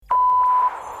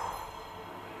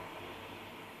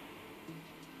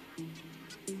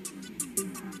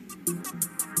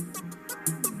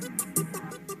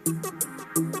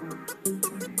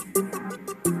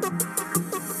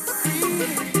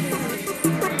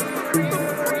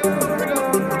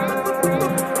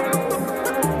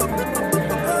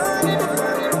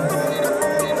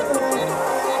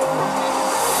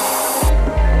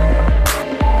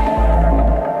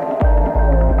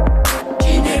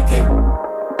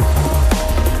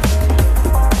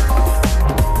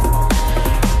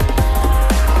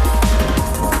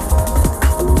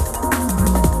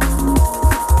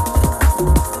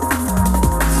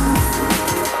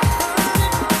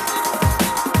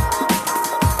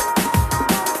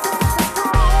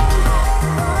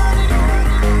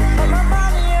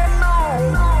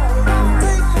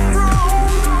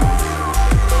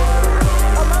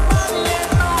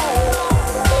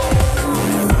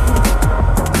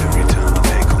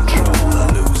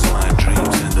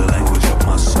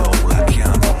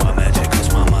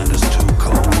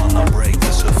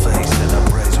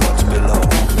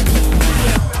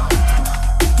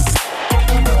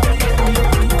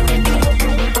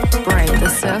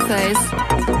Surface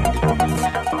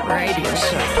Radio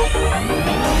Show.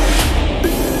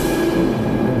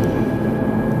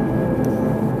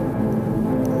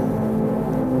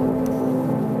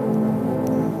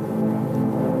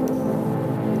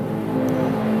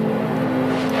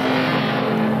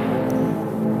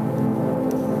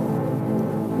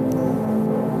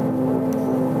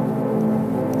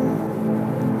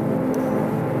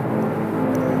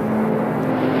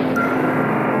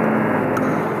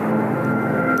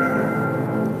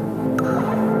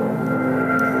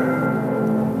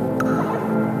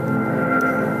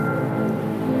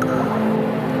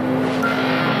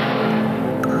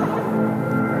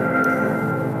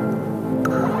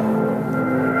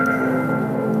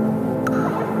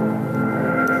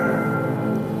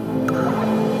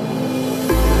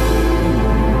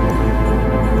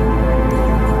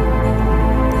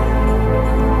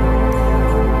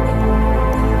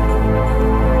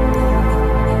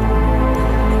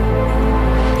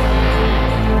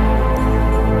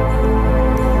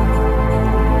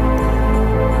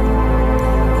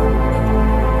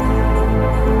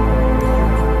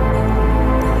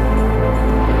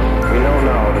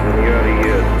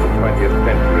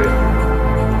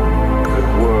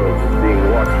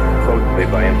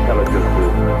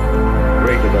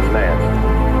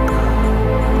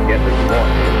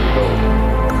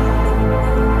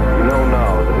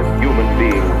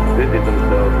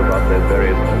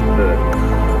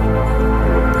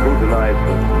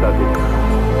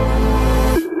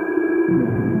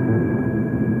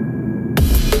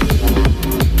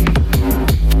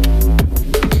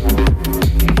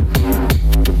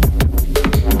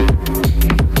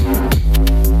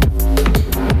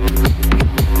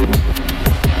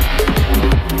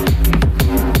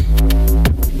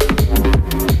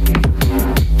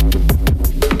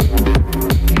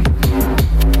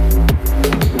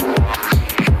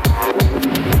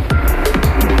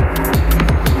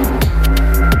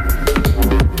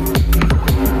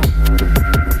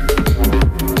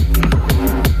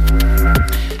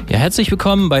 Herzlich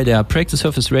willkommen bei der Practice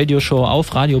Surface Radio Show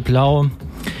auf Radio Blau.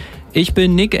 Ich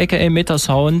bin Nick aka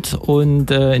Metasound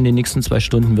und in den nächsten 2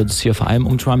 Stunden wird es hier vor allem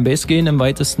um Drum Bass gehen im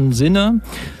weitesten Sinne.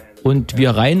 Und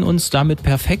wir reihen uns damit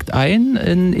perfekt ein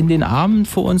in den Abend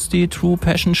vor uns. Die True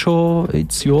Passion Show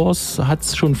It's Yours hat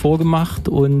es schon vorgemacht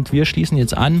und wir schließen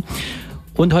jetzt an.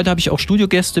 Und heute habe ich auch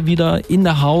Studiogäste wieder in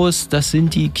der Haus. Das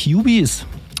sind die KJUBIs.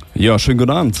 Ja, schönen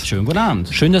guten Abend. Schönen guten Abend.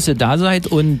 Schön, dass ihr da seid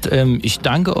und ich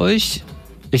danke euch.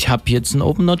 Ich habe jetzt einen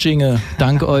Opener-Jingle.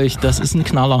 Danke euch, das ist ein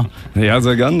Knaller. Ja,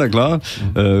 sehr gern, na klar.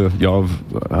 Ja,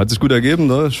 hat sich gut ergeben,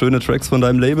 ne? Schöne Tracks von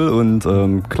deinem Label und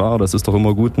klar, das ist doch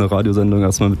immer gut, eine Radiosendung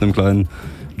erstmal mit einem kleinen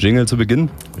Jingle zu beginnen.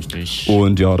 Richtig.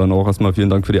 Und ja, dann auch erstmal vielen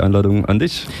Dank für die Einladung an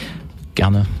dich.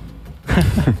 Gerne.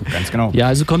 Ganz genau. Ja,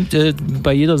 also kommt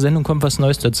bei jeder Sendung kommt was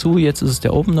Neues dazu. Jetzt ist es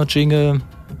der Opener-Jingle.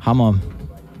 Hammer.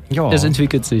 Ja, das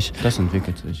entwickelt sich. Das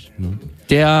entwickelt sich. Ne?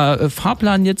 Der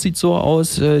Fahrplan jetzt sieht so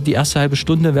aus, die erste halbe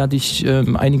Stunde werde ich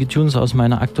einige Tunes aus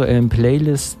meiner aktuellen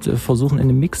Playlist versuchen in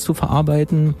einem Mix zu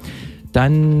verarbeiten.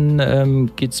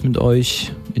 Dann geht's mit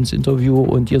euch ins Interview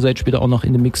und ihr seid später auch noch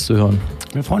in dem Mix zu hören.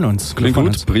 Wir freuen uns. Klingt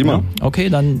gut, prima. Ja. Okay,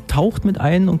 dann taucht mit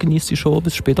ein und genießt die Show.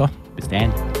 Bis später. Bis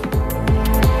dann.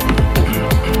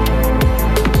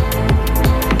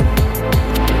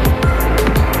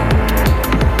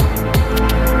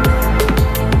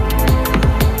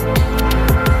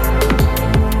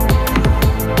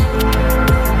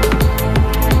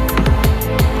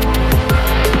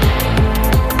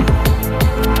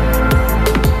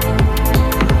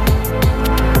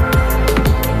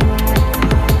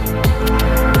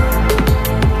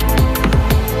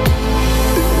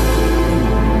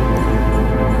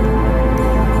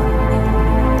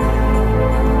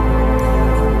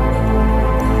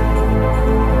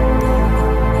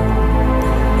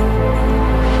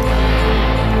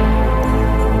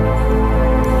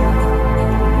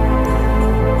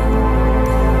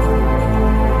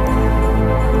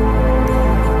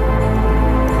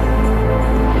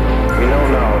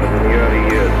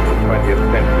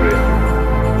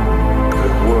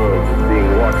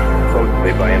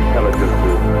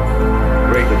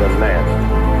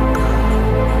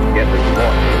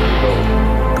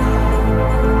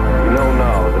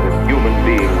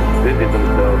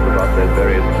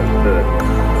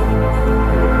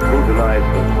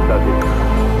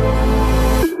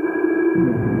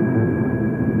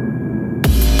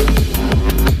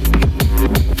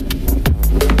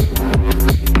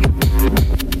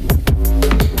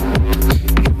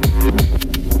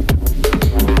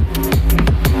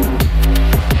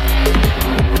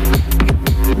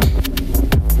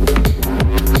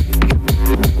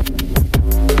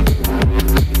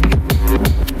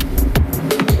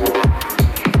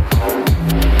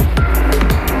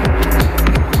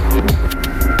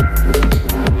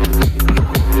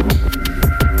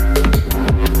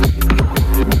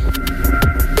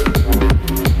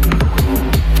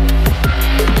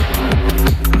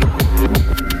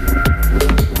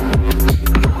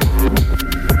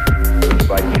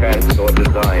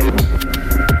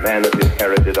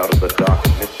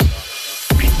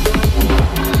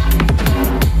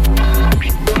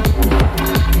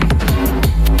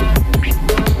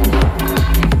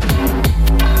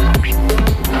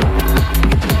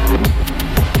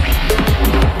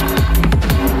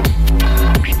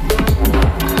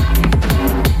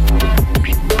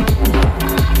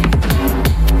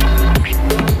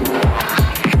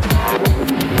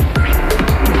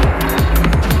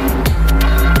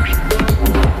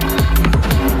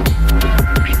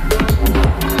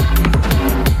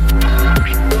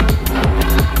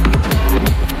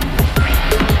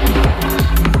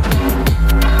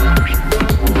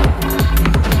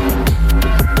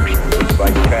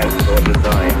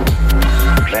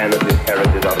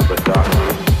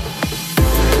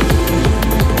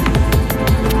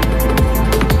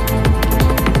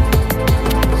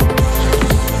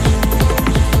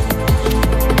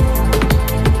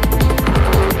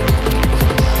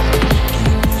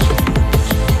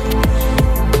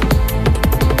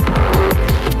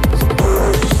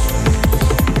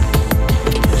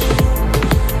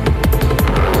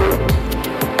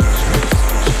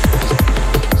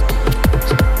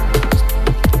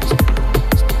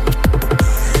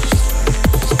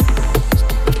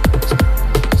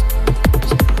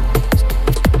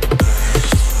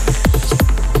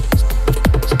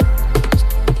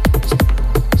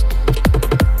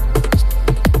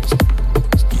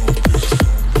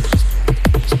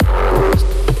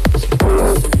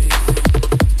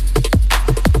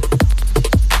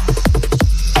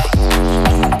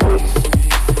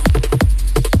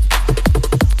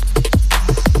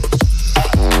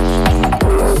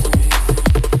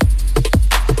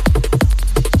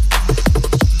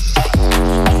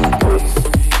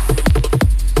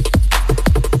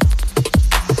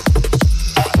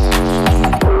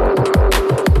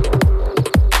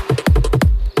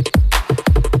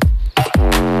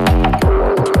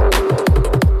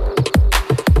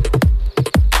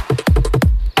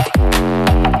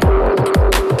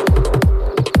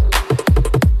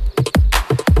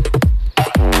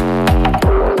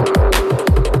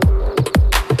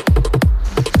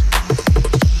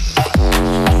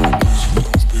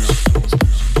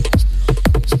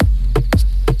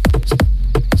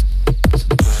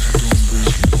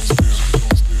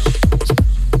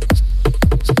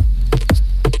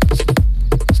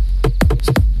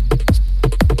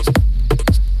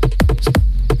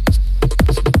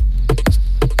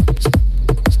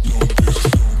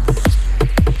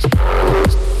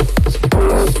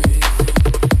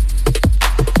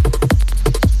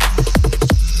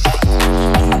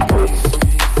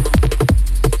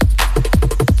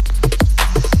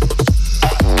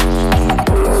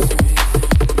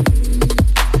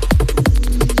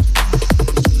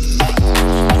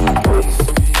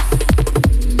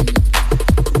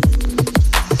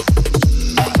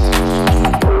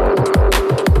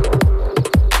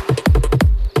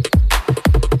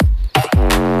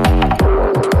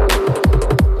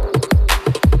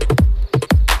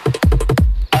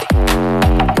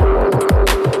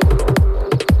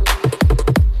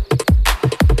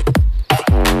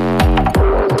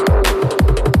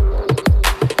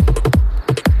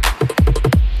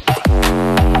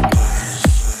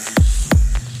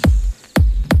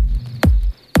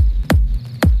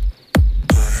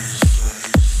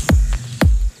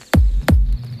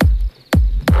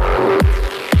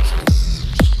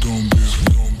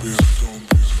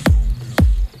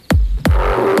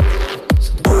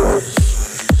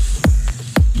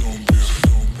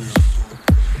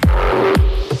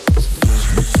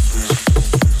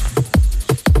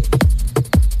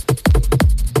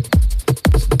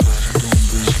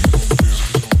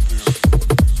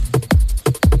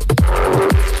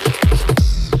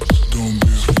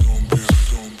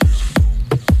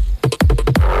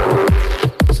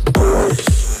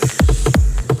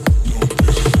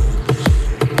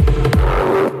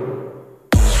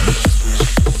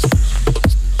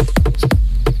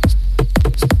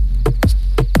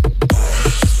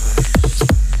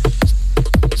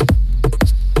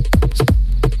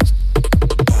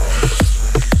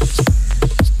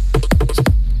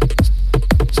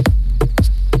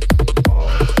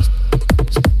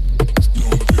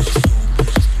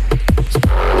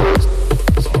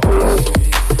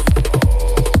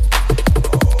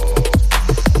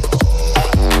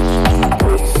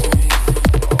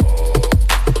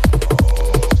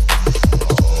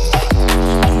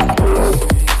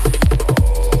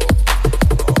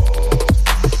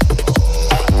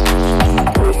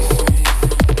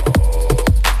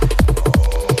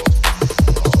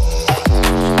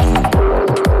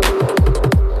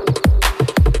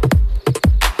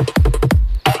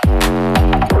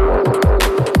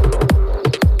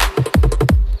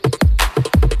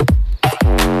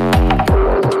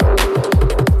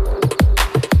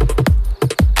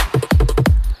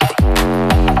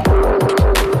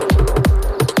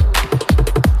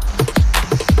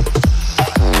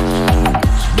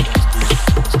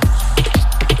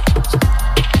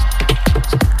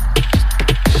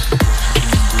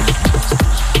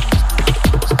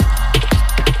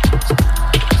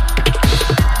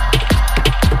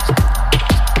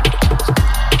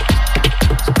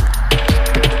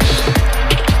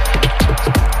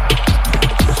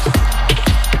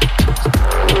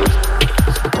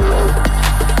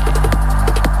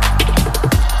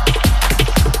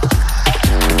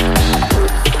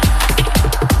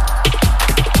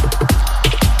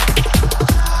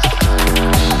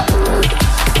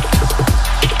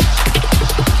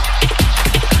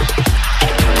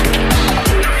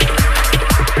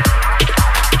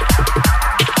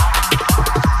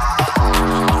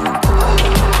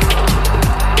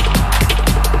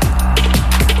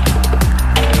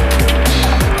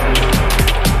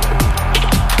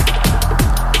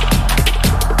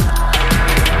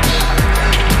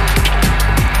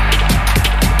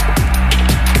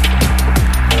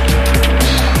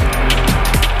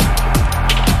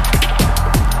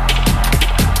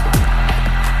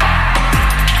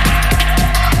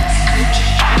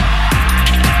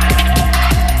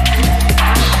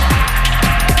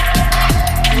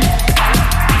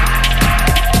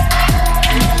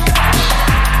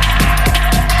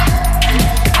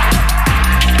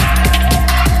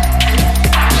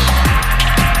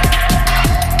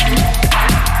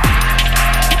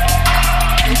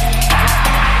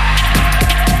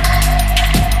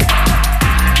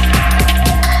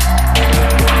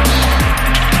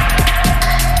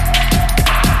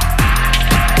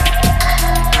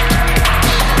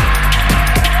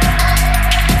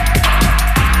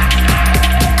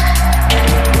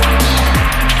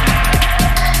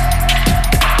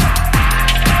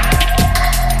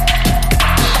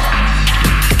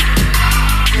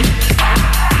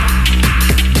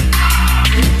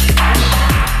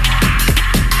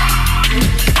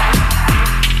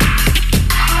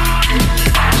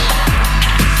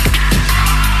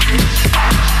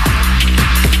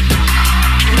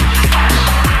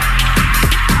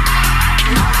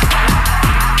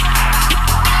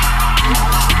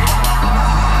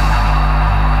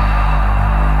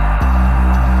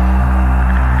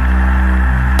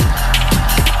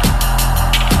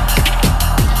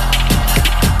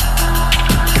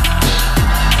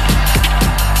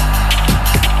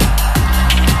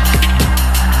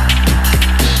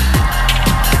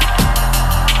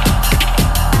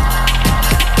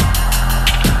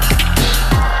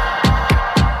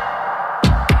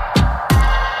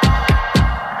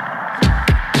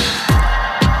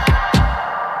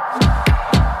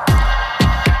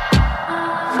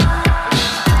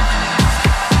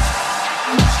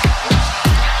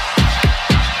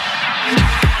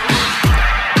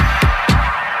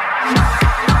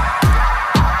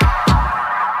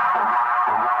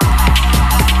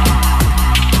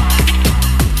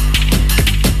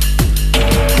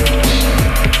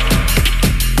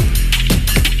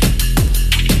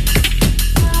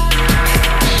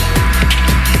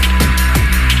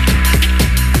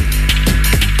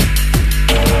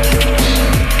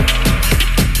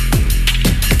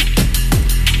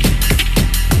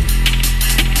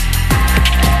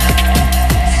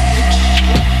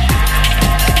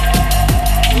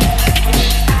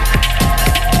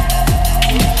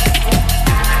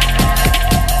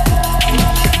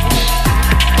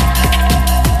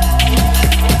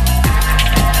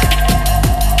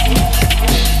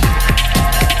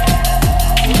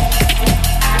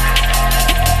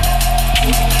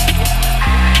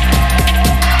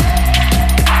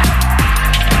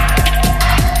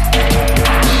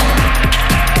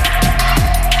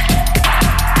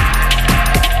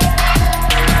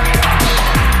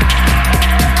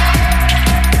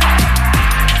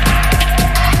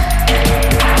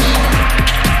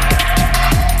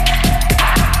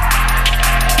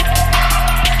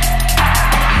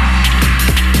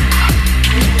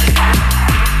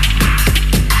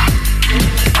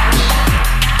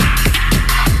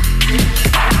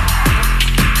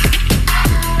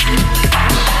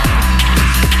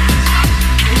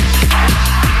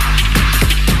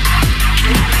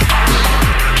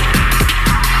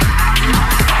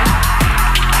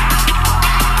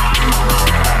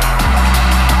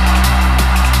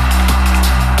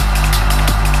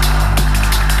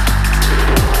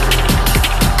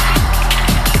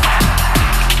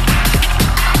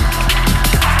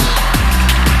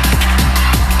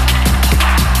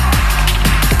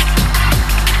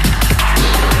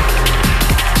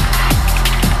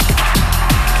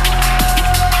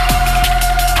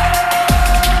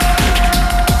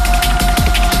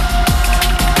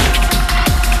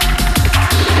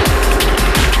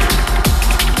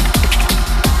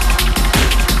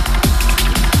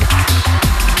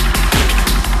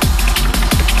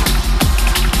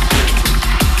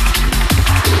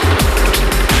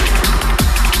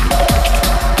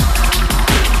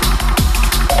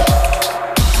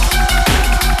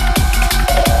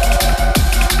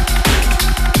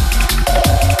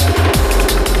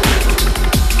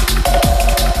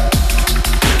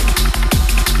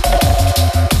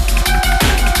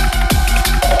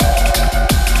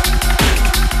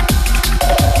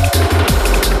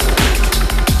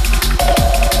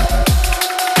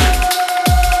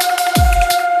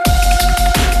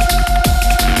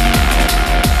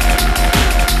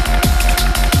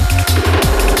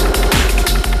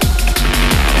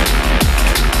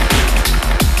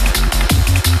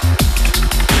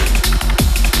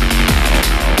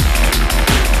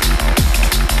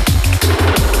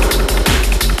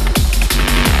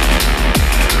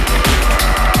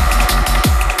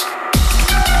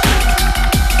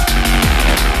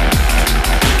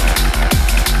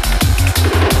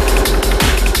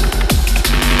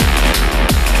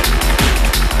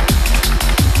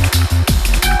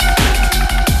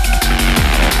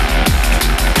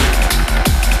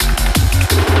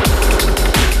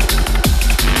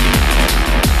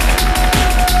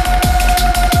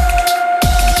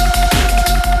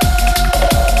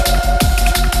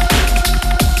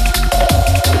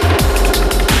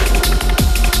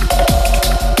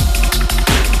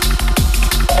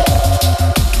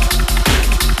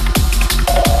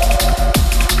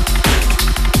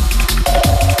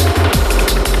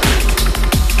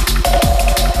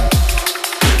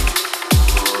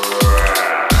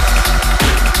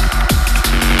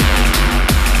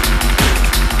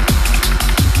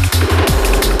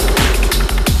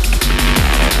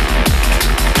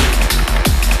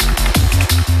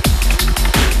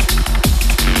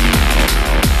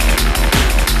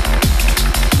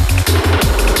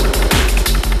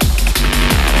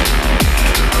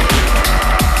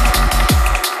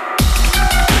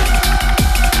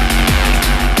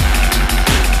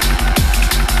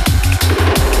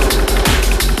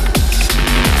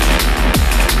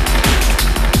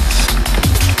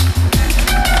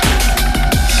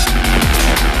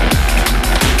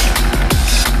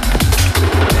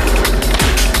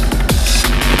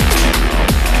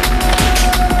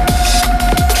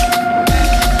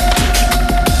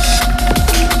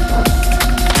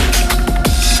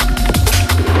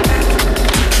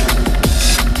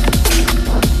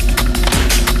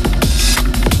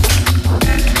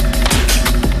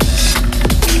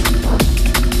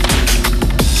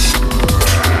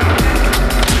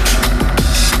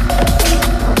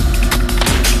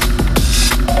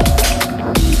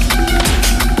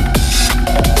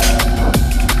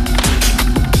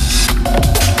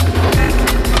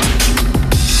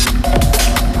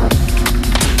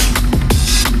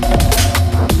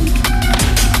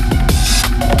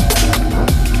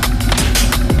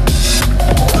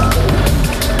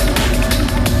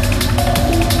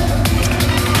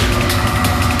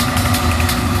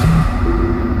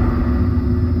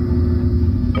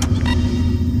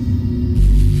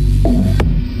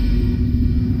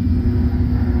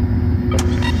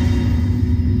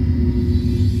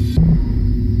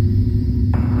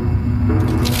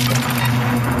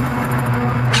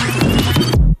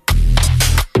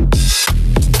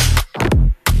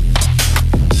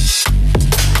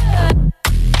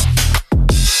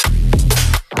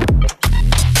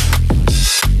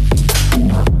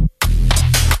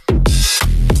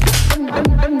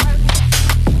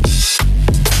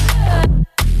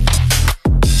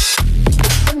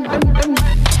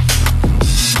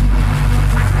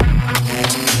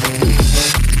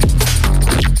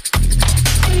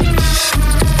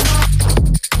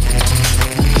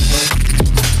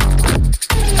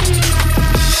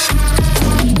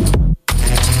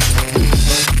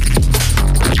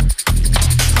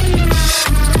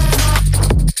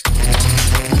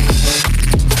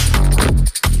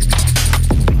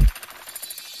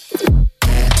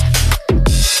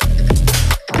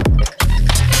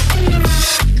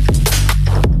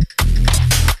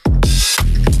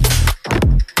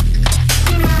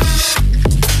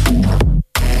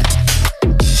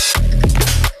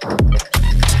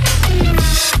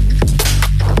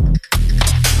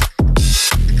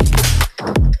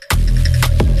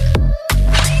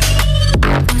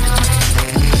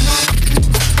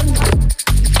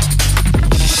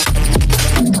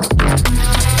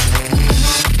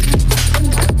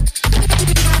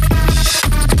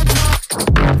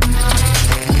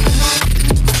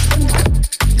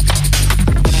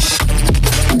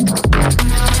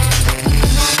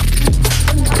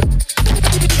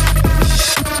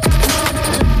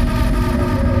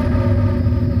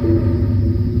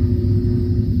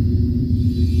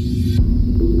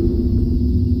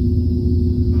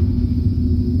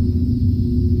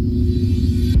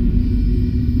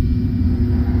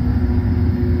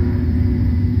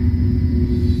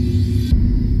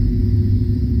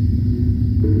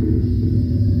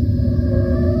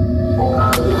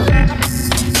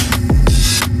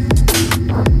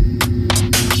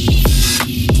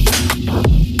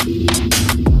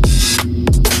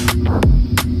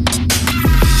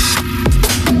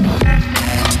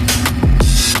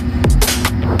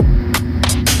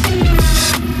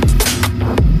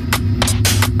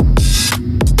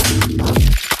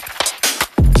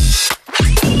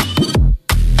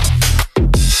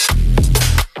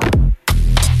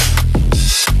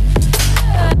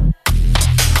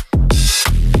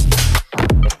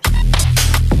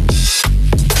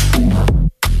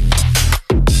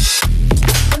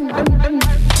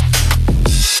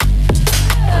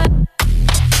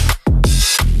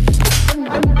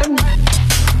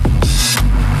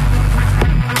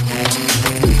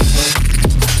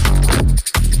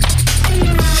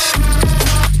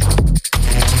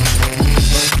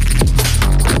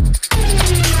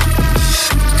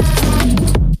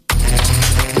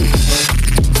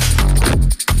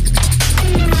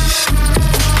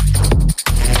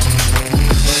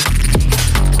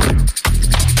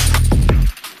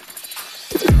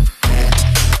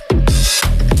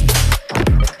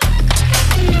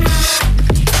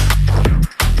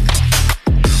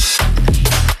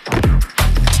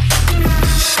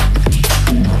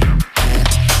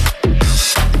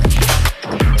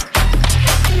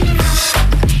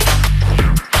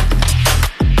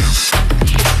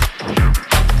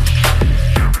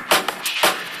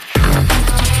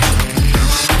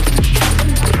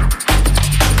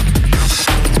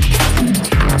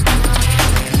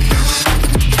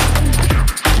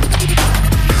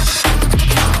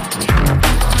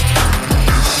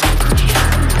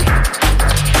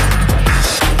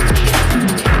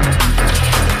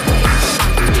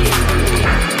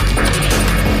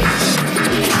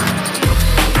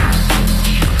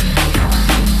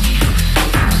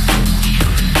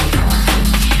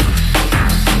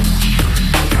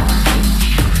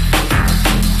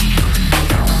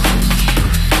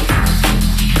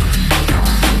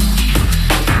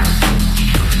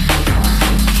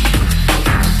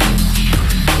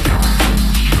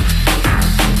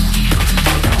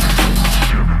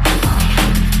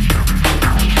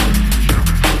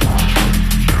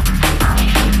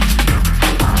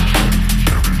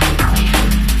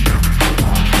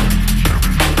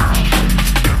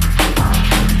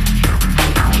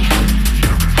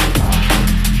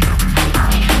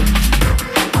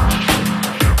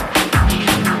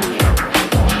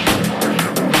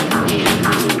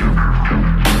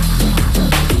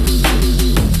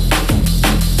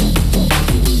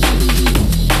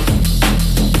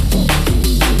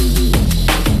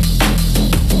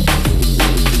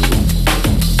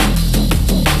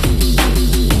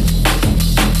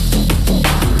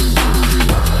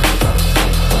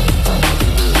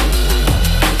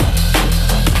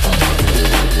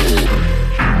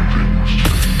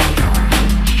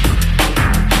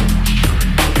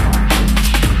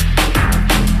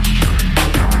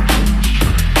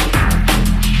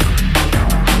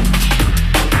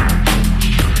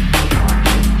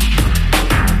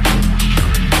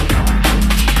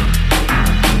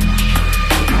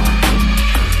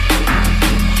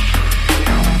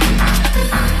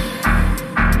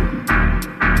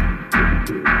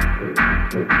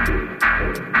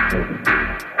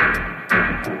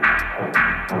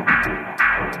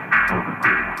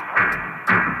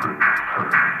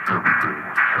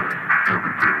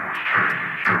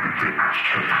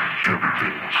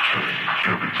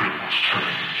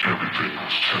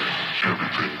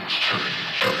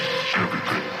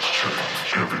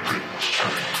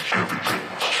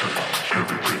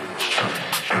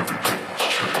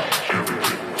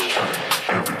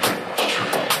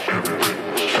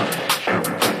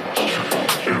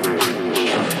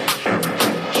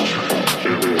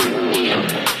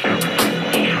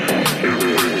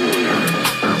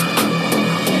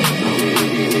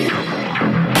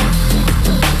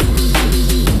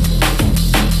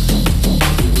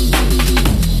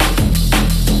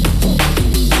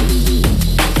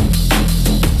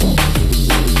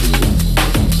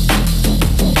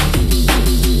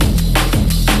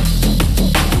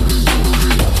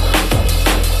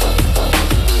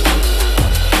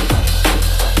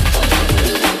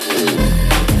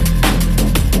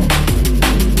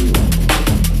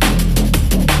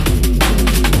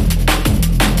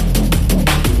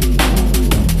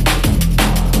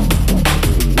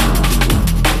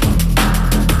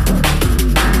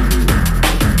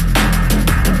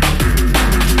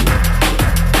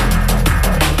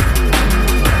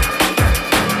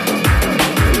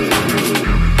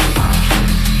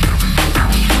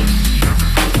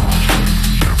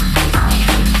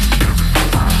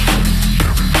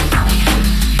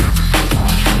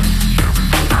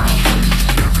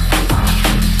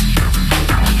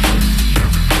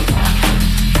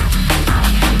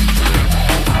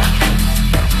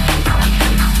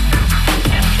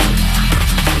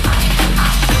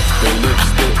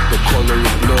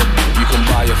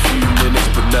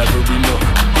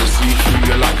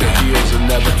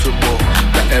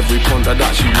 every punter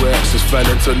that she works has fell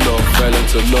into love, fell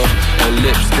into love. Her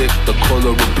lipstick, the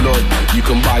colour of blood. You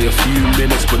can buy a few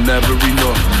minutes but never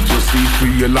enough. She'll see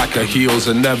through you like her heels,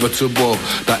 inevitable.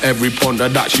 That every punter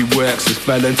that she works has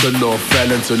fell into love,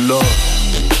 fell into love.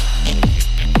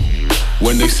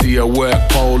 When they see her work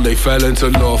pole, they fell into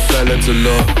love, fell into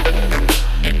love.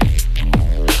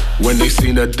 When they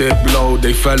seen her dip low,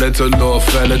 they fell into love,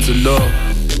 fell into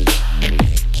love.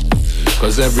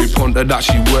 Cause every punter that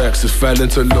she works has fell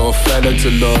into love, fell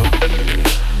into love.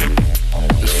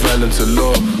 Just fell into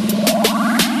love.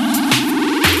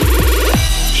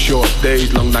 Short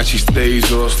days, long night she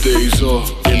stays up, stays up.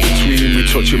 In between we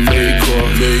touch and make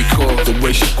up. The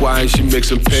way she grinds, she makes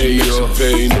them pay up,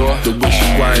 The way she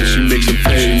grinds, she makes them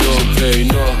pay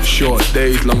up. Short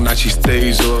days, long night she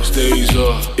stays up, stays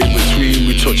up. In between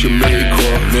we touch and make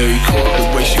up.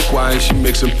 The way she grinds, she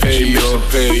makes them pay up,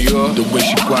 The way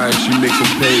she grinds, she makes them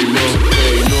pay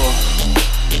up.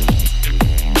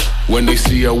 When they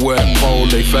see her work pole,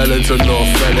 they fell into love,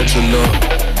 fell into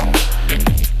love.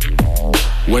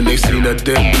 When they seen her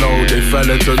dip low, they fell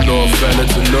into love, fell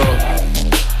into love.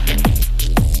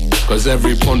 Cause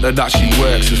every punter that she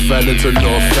works has fell into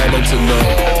love, fell into love.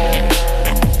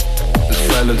 Just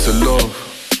fell into love.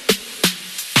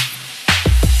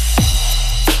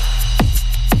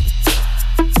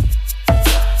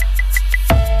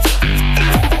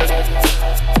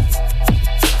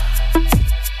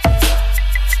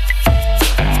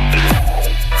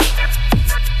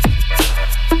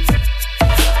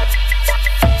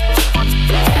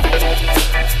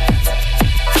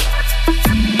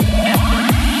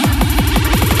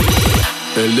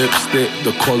 Lipstick,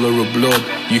 the colour of blood.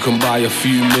 You can buy a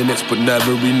few minutes but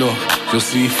never enough. She'll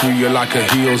see through you like her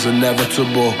heels,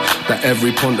 inevitable. That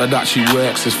every punter that she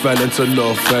works has fell into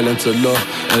love, fell into love.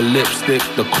 Her lipstick,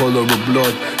 the colour of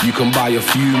blood. You can buy a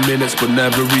few minutes but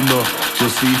never enough. She'll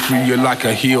see through you like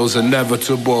her heels,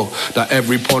 inevitable. That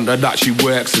every punter that she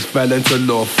works has fell into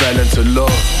love, fell into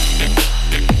love.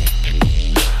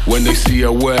 When they see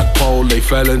her work pole, they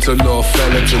fell into love,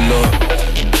 fell into love.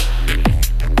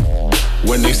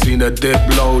 When they seen her dip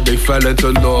low, they fell into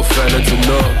love, fell into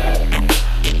love.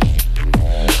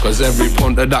 Cause every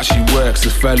punter that she works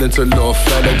has fell into love,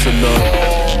 fell into love.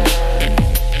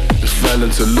 Just fell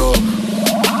into love.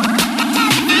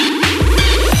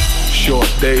 Short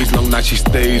days, long night she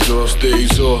stays up,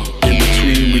 stays up. In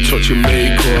between we touch and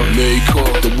make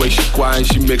up. The way she grinds,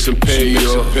 she makes them pay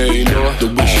up, The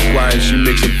way she grinds, she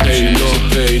makes them pay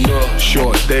up,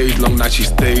 Short days, long night she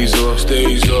stays up,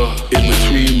 stays up. In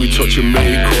between we touch and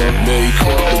make up.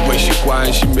 The way she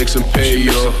grinds, she makes them pay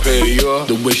up,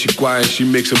 The way she grinds, she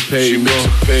makes them pay up.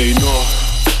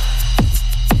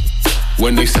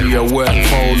 When they see her work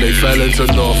pole, they fell into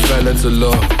love, fell into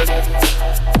love.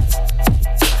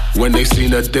 When they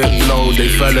seen her dip low, they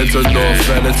fell into love,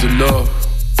 fell into love.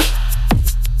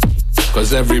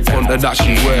 Cause every punter that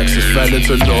she works has fell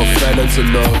into love, fell into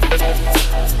love.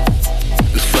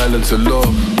 Just fell into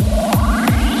love.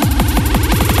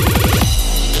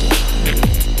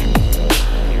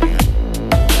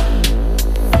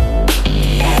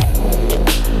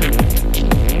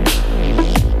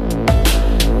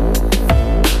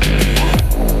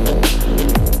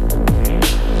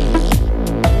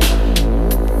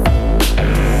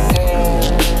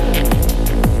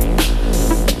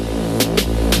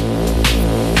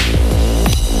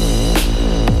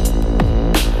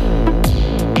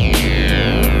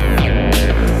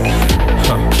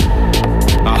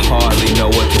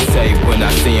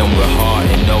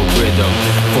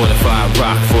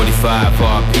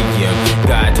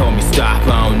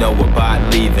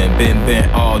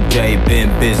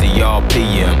 Busy all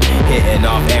PM, hitting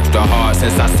off extra hard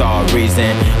since I saw a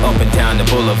reason. Up and down the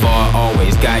boulevard,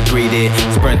 always got greeted.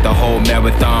 Sprint the whole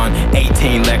marathon,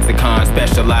 18 lexicons,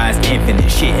 specialized infinite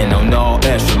shitting on all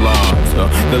echelons.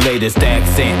 The latest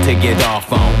accent to get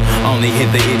off on, only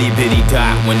hit the itty bitty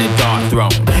dot when the dart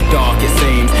thrown. Dark it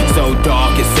seems, so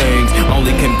dark it sings,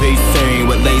 only can be seen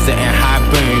with laser and high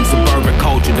beams. Suburban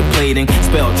culture depleting,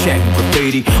 spell check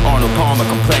graffiti. Arnold Palmer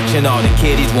complexion, all the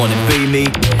kiddies wanna be me.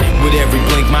 With every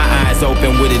blink, my eyes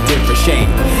open with a different shape.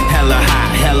 Hella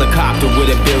high, helicopter with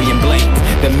a billion blinks.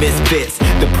 The misfits,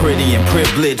 the pretty and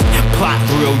privileged. Plot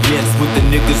brilliance with the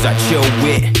niggas I chill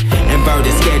with.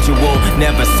 Inverted schedule,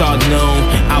 never saw noon.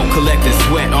 Out collecting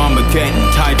sweat, Armageddon,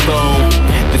 typhoon.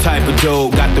 The type of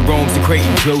dude got the room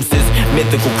secreting juices.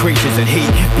 Mythical creatures and heat,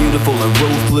 beautiful and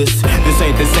ruthless. This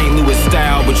ain't the St. Louis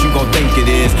style, but you gon' think it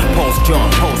is. Pulse jump,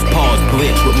 pulse pause,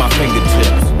 glitch with my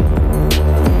fingertips.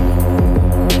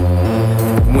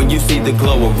 When you see the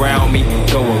glow around me,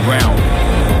 go around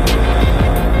me.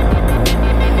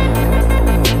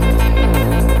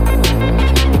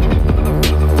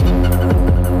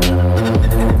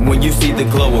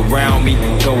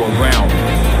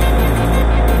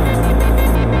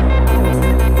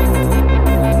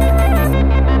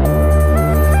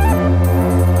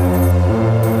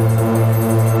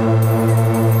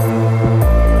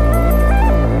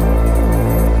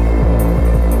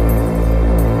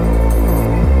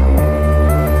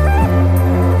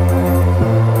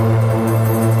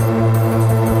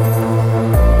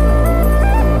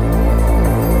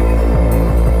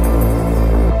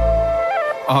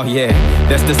 Oh yeah,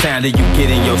 that's the sound of you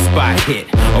getting your spot hit.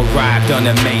 Arrived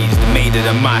unamazed, made it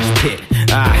a mosh pit.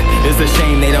 It's a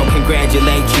shame they don't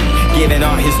congratulate you, giving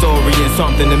our historians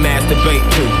something to masturbate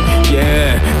to.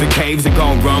 Yeah, the caves are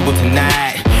gonna rumble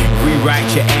tonight. Rewrite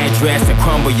your address and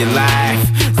crumble your life.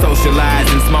 Socialize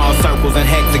in small circles and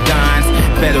hexagons.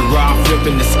 Better off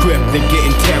ripping the script than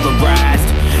getting terrorized.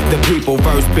 The people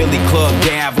verse Billy Club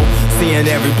Gavel. Seeing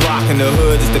every block in the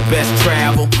hood is the best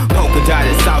travel. Polka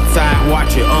dotted Southside,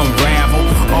 watch it unravel.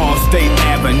 All State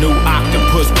Avenue,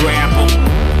 octopus grapple.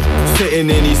 Sitting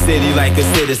in each city like a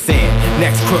citizen.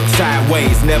 Next crook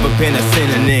sideways, never been a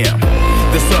synonym.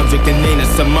 The subject in Nina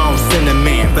Simone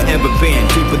Cinnamon. Forever been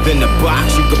deeper than the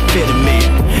box you could fit him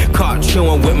in. Caught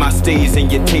chewing with my steez in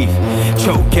your teeth.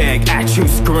 Choke gag at you,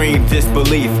 scream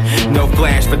disbelief. No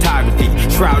flash photography,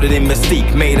 shrouded in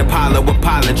mystique. Made Apollo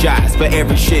apologize for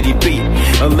every shitty beat.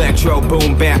 Electro,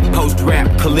 boom bap,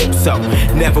 post-rap, calypso.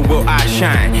 Never will I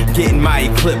shine, getting my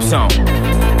eclipse on.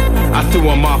 I threw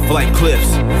them off like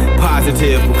cliffs.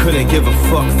 Positive, but couldn't give a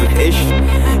fuck for ish.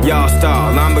 Y'all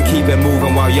stall, I'ma keep it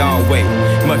moving while y'all wait.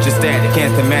 Much of static,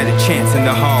 anthematic chants in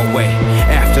the hallway.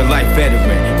 Afterlife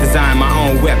veteran, design my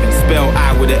own weapon. Spell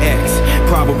I with an X,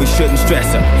 probably shouldn't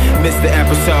stress her. Missed the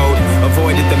episode,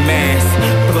 avoided the mass.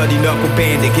 Bloody knuckle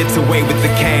bandit gets away with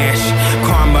the cash.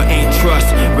 Karma ain't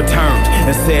trust, returned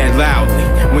and said loudly.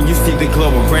 When you see the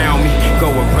glow around me, go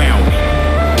around me.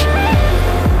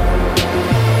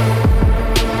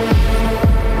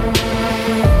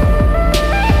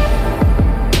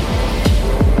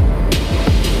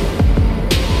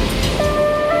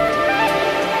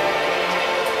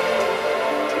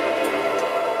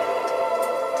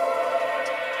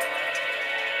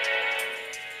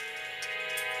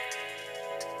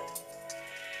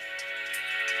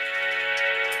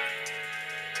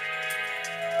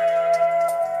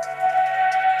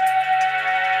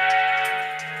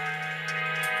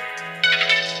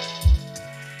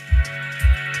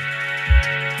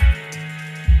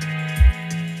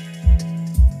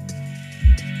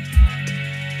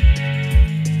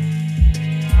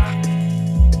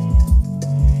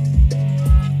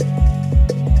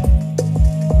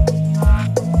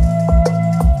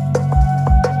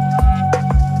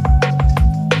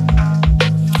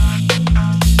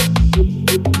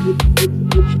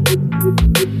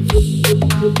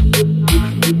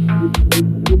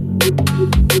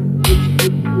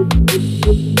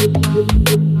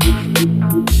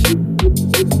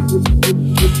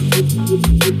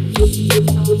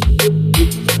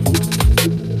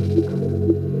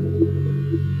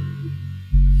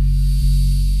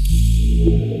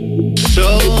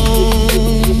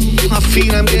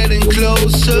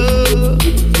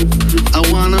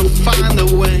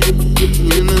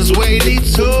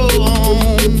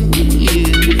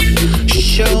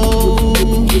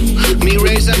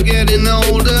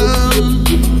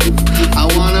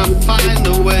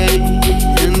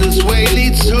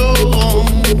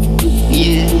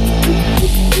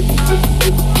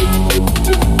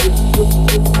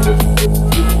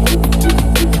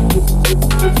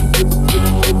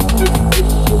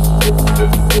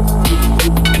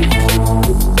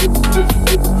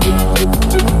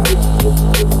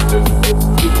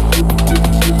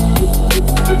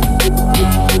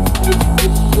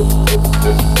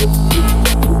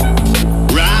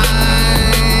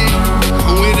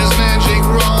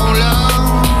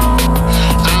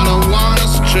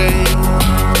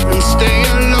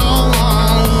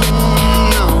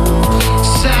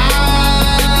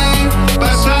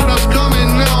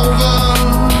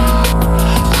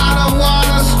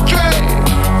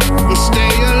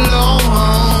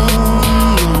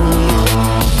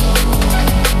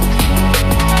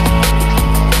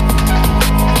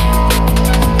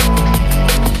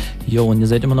 Jo, und ihr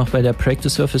seid immer noch bei der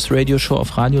Practice Surface Radio Show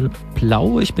auf Radio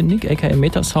Blau. Ich bin Nick, aka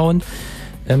Metasound.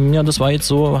 Ja, das war jetzt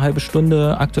so eine halbe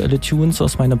Stunde aktuelle Tunes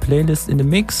aus meiner Playlist in the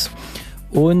Mix.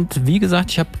 Und wie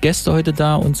gesagt, ich habe Gäste heute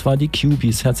da, und zwar die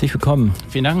KJUBIs. Herzlich willkommen.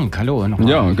 Vielen Dank, hallo nochmal.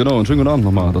 Ja, genau, und schönen guten Abend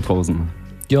nochmal da draußen.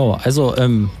 Jo, also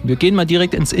wir gehen mal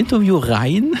direkt ins Interview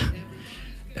rein.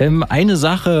 Eine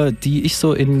Sache, die ich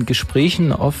so in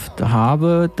Gesprächen oft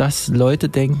habe, dass Leute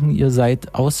denken, ihr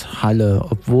seid aus Halle,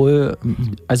 obwohl,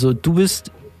 also du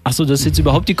bist, achso, das ist jetzt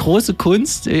überhaupt die große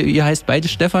Kunst, ihr heißt beide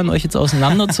Stefan, euch jetzt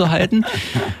auseinanderzuhalten.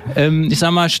 Ich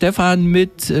sag mal, Stefan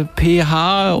mit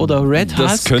PH oder Red Husk.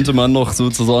 Das könnte man noch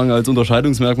sozusagen als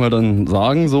Unterscheidungsmerkmal dann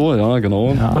sagen, so, ja,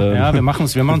 genau. Ja, wir machen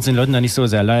es den Leuten da nicht so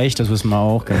sehr leicht, das wissen wir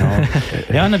auch, genau.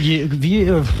 Ja, na,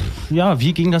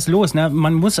 wie ging das los? Na,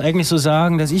 man muss eigentlich so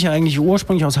sagen, dass ich eigentlich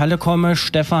ursprünglich aus Halle komme,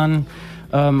 Stefan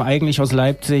eigentlich aus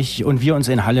Leipzig und wir uns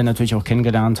in Halle natürlich auch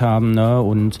kennengelernt haben, ne?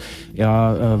 Und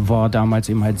er war damals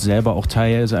eben halt selber auch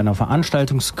Teil seiner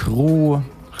Veranstaltungscrew.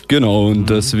 Genau, und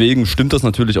deswegen stimmt das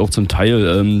natürlich auch zum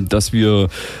Teil, dass wir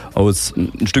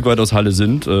ein Stück weit aus Halle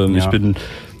sind. Ich bin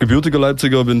gebürtiger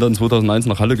Leipziger, bin dann 2001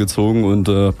 nach Halle gezogen und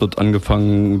habe dort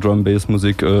angefangen,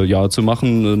 Drum-Bass-Musik zu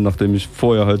machen, nachdem ich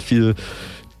vorher halt viel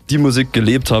die Musik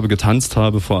gelebt habe, getanzt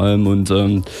habe vor allem und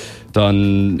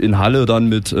dann in Halle dann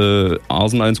mit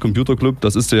Arsen 1 Computer Club,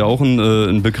 das ist ja auch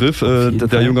ein Begriff,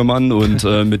 der junge Mann, und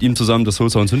mit ihm zusammen das Soul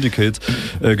Sound Syndicate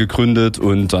gegründet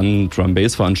und dann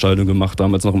Drum-Bass-Veranstaltungen gemacht,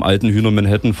 damals noch im alten Hühner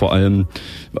Manhattan, vor allem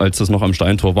als das noch am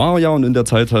Steintor war, ja, und in der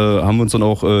Zeit haben wir uns dann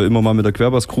auch immer mal mit der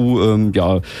Querbass-Crew,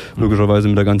 logischerweise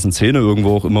mit der ganzen Szene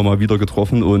irgendwo auch immer mal wieder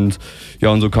getroffen und ja,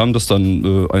 und so kam das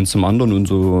dann eins zum anderen und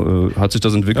so hat sich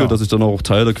das entwickelt, dass ich dann auch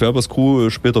Teil der Querbass-Crew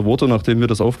später wurde, nachdem wir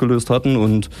das aufgelöst hatten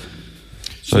und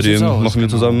seitdem machen wir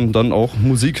zusammen dann auch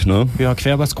Musik, ne? Ja,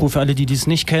 Querbass-Crew, für alle, die dies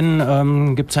nicht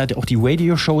kennen, gibt's halt auch die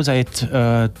Radio-Show seit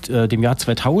dem Jahr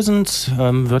 2000.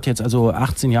 Wird jetzt also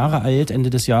 18 Jahre alt, Ende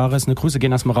des Jahres. Eine Grüße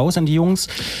gehen erstmal raus an die Jungs.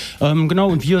 Genau,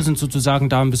 und wir sind sozusagen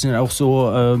da ein bisschen auch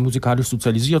so musikalisch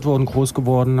sozialisiert worden, groß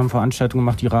geworden, haben Veranstaltungen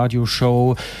gemacht, die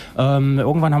Radio-Show.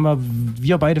 Irgendwann haben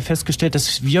wir beide festgestellt,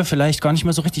 dass wir vielleicht gar nicht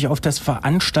mehr so richtig auf das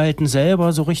Veranstalten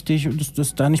selber so richtig,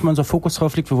 dass da nicht mal unser Fokus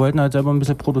drauf liegt. Wir wollten halt selber ein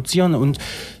bisschen produzieren und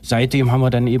seitdem haben wir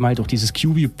dann eben halt auch dieses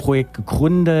KJUBI-Projekt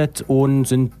gegründet und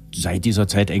sind seit dieser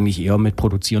Zeit eigentlich eher mit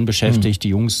Produzieren beschäftigt. Die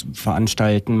Jungs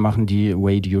veranstalten, machen die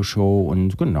Radio-Show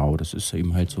und genau, das ist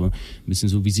eben halt so ein bisschen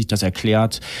so, wie sich das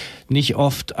erklärt. Nicht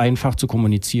oft einfach zu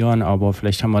kommunizieren, aber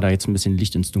vielleicht haben wir da jetzt ein bisschen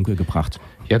Licht ins Dunkel gebracht.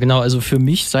 Ja, genau, also für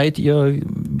mich seid ihr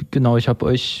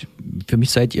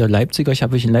Leipziger, ich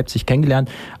habe euch in Leipzig kennengelernt,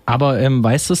 aber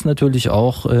weißt es natürlich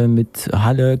auch mit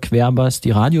Halle, Querbass,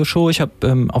 die Radioshow. Ich habe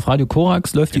auf Radio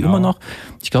Korax läuft die immer noch.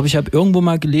 Ich glaube, ich habe irgendwo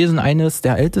mal gelesen, eines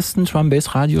der ältesten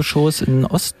Drum-Bass-Radioshows in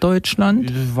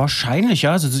Ostdeutschland. Wahrscheinlich,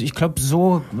 ja. Also ich glaube,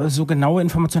 so genaue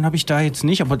Informationen habe ich da jetzt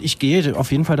nicht, aber ich gehe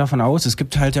auf jeden Fall davon aus. Es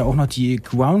gibt halt ja auch noch die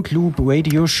Ground Loop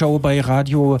Radio Show bei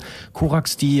Radio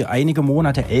Korax, die einige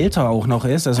Monate älter auch noch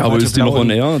ist. Also aber ist die noch on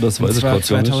air? Das weiß ich gerade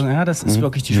gar nicht. Ja, das ist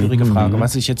wirklich die schwierige Frage,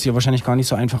 was sich jetzt hier wahrscheinlich gar nicht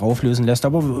so einfach auflösen lässt,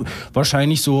 aber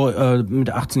wahrscheinlich so mit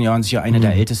 18 Jahren sicher eine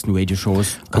der ältesten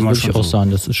Radioshows. Kann man schon auch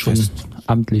sagen, das ist schon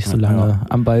amtlich, so lange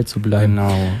am Ball zu bleiben.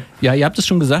 Genau. Ja, ihr habt es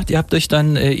schon gesagt, ihr habt euch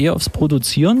dann eher aufs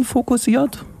Produzieren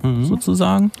fokussiert,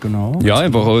 sozusagen. Genau. Ja,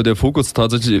 einfach der Fokus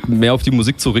tatsächlich mehr auf die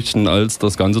Musik zu richten, als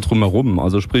das Ganze drumherum.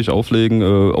 Also sprich auflegen,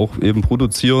 auch eben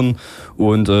produzieren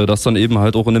und das dann eben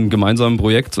halt auch in einem gemeinsamen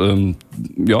Projekt,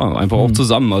 einfach auch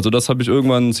zusammen. Also das habe ich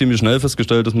irgendwann ziemlich schnell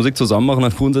festgestellt, dass Musik zusammen machen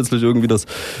halt grundsätzlich irgendwie das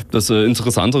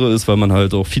Interessantere ist, weil man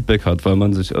halt auch Feedback hat, weil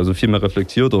man sich also viel mehr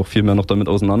reflektiert, auch viel mehr noch damit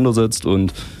auseinandersetzt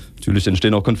und natürlich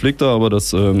entstehen auch Konflikte, aber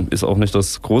das ist auch nicht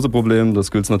das große Problem.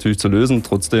 Das gilt es natürlich zu lösen.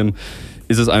 Trotzdem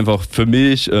ist es einfach für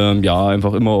mich,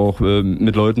 einfach immer auch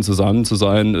mit Leuten zusammen zu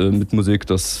sein, mit Musik.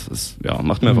 Das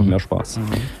macht mir einfach mehr Spaß.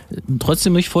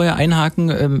 Trotzdem möchte ich vorher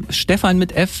einhaken. Stefan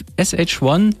mit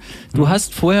SH1, du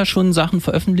hast vorher schon Sachen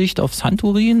veröffentlicht auf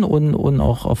Santorin und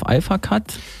auch auf Alpha Cut.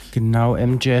 Genau,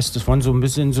 MJS, das waren so ein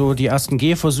bisschen so die ersten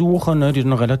Gehversuche, ne, die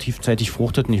dann relativ zeitig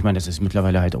fruchteten. Ich meine, das ist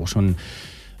mittlerweile halt auch schon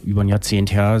über ein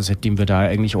Jahrzehnt her, seitdem wir da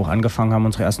eigentlich auch angefangen haben,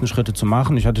 unsere ersten Schritte zu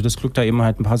machen. Ich hatte das Glück, da eben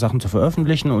halt ein paar Sachen zu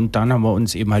veröffentlichen und dann haben wir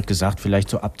uns eben halt gesagt, vielleicht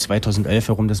so ab 2011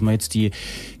 herum, dass wir jetzt die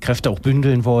Kräfte auch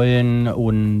bündeln wollen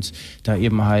und da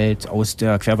eben halt aus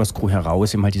der Querbass-Crew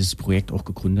heraus eben halt dieses Projekt auch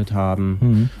gegründet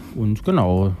haben. Und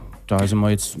genau, da sind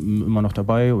wir jetzt immer noch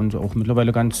dabei und auch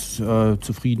mittlerweile ganz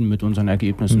zufrieden mit unseren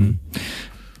Ergebnissen.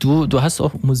 Du hast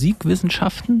auch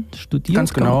Musikwissenschaften studiert.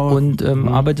 Ganz genau. Und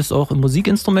arbeitest auch im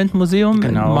Musikinstrumentenmuseum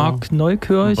in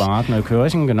Markneukirch. Bad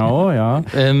Neukirchen, genau, ja.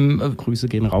 Grüße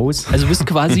gehen raus. Also bist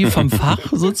quasi vom Fach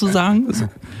sozusagen,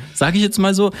 sage ich jetzt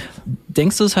mal so.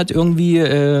 Denkst du, es hat irgendwie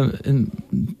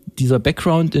dieser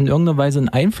Background in irgendeiner Weise einen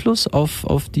Einfluss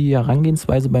auf die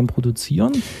Herangehensweise beim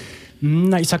Produzieren?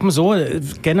 Na, ich sag mal so,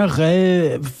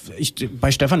 generell, bei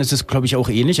Stefan ist es, glaube ich, auch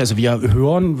ähnlich. Also wir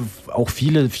hören auch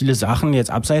viele Sachen jetzt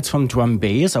abseits vom Drum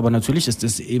Bass, aber natürlich ist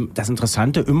das eben das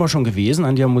Interessante immer schon gewesen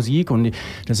an der Musik und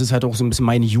das ist halt auch so ein bisschen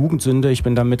meine Jugendsünde. Ich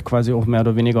bin damit quasi auch mehr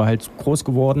oder weniger halt groß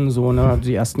geworden, so, ne,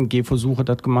 die ersten Gehversuche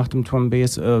dort gemacht im Drum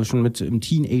Bass, schon mit im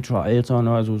Teenager-Alter, ne,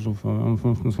 also so vor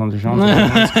 25 Jahren,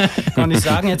 kann ich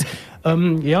sagen jetzt.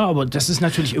 Ja, aber das ist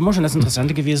natürlich immer schon das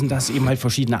Interessante gewesen, dass eben halt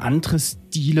verschiedene andere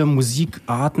Stile,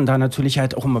 Musikarten da natürlich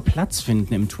halt auch immer Platz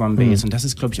finden im Drum Bass. Und das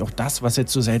ist, glaube ich, auch das, was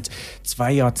jetzt so seit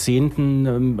 2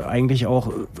 Jahrzehnten eigentlich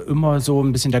auch immer so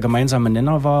ein bisschen der gemeinsame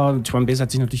Nenner war. Drum Bass hat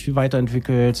sich natürlich viel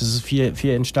weiterentwickelt, es ist viel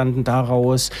entstanden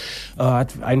daraus,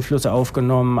 hat Einflüsse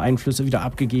aufgenommen, Einflüsse wieder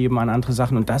abgegeben an andere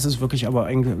Sachen. Und das ist wirklich aber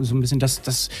eigentlich so ein bisschen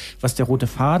das, was der rote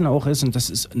Faden auch ist. Und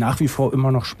das ist nach wie vor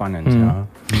immer noch spannend. Ja.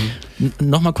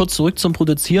 Nochmal kurz zurück zum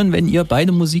Produzieren. Wenn ihr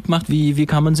beide Musik macht, wie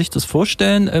kann man sich das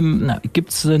vorstellen? Gibt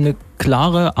es eine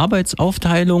klare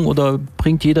Arbeitsaufteilung oder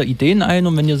bringt jeder Ideen ein?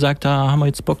 Und wenn ihr sagt, da haben wir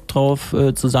jetzt Bock drauf,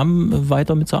 zusammen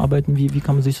weiter mitzuarbeiten, wie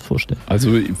kann man sich das vorstellen?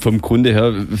 Also vom Grunde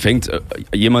her fängt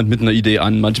jemand mit einer Idee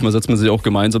an. Manchmal setzt man sich auch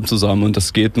gemeinsam zusammen und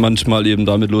das geht manchmal eben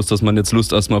damit los, dass man jetzt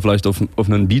Lust erstmal vielleicht auf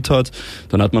einen Beat hat.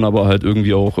 Dann hat man aber halt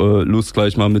irgendwie auch Lust,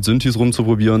 gleich mal mit Synthes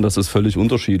rumzuprobieren. Das ist völlig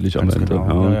unterschiedlich am Ende.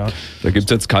 Genau. Ja. Da gibt es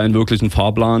jetzt keinen wirklichen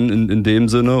Fahrplan in dem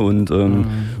Sinne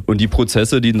und die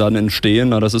Prozesse, die dann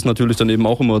entstehen, das ist natürlich dann eben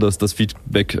auch immer das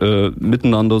Feedback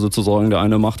miteinander sozusagen. Der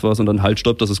eine macht was und dann halt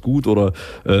stopp, das ist gut oder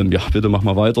bitte mach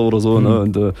mal weiter oder so. Ne?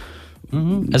 Und,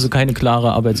 also keine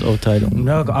klare Arbeitsaufteilung.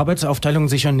 Ja, Arbeitsaufteilung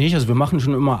sicher nicht. Also wir machen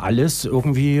schon immer alles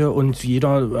irgendwie und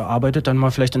jeder arbeitet dann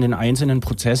mal vielleicht an den einzelnen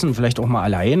Prozessen, vielleicht auch mal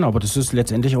allein, aber das ist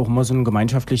letztendlich auch immer so ein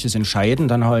gemeinschaftliches Entscheiden,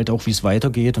 dann halt auch, wie es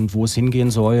weitergeht und wo es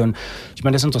hingehen soll. Und ich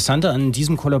meine, das Interessante an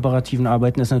diesem kollaborativen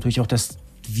Arbeiten ist natürlich auch, dass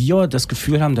wir das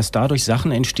Gefühl haben, dass dadurch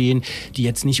Sachen entstehen, die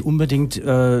jetzt nicht unbedingt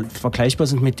vergleichbar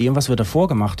sind mit dem, was wir davor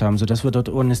gemacht haben, sodass wir dort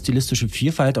auch eine stilistische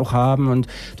Vielfalt auch haben und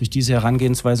durch diese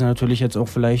Herangehensweise natürlich jetzt auch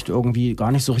vielleicht irgendwie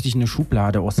gar nicht so richtig in eine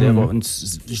Schublade auch selber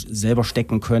uns selber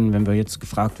stecken können, wenn wir jetzt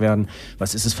gefragt werden,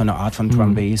 was ist es für eine Art von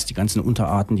Drum Bass, die ganzen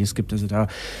Unterarten, die es gibt. Also da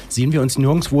sehen wir uns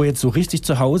nirgendwo jetzt so richtig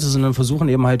zu Hause, sondern versuchen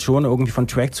eben halt schon irgendwie von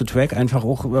Track zu Track einfach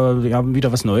auch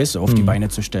wieder was Neues auf die Beine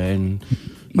zu stellen.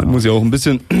 Man muss ja auch ein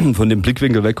bisschen von dem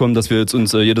Blickwinkel wegkommen, dass wir jetzt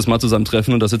uns jedes Mal zusammen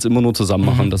treffen und das jetzt immer nur zusammen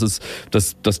machen. Das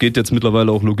geht jetzt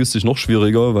mittlerweile auch logistisch noch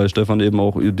schwieriger, weil Stefan eben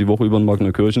auch die Woche über in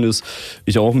Magnerkirchen ist.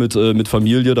 Ich auch mit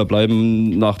Familie, da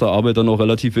bleiben nach der Arbeit dann auch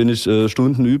relativ wenig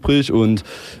Stunden übrig und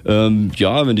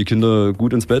wenn die Kinder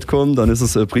gut ins Bett kommen, dann ist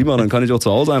es prima, dann kann ich auch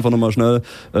zu Hause einfach nochmal schnell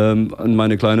an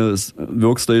meine kleine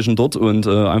Workstation dort und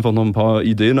einfach noch ein paar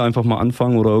Ideen einfach mal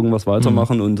anfangen oder irgendwas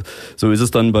weitermachen und so ist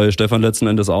es dann bei Stefan letzten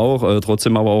Endes auch.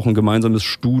 Trotzdem aber auch ein gemeinsames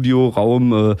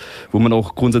Studioraum, wo man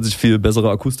auch grundsätzlich viel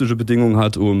bessere akustische Bedingungen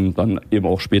hat, um dann eben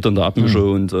auch später in der Abmische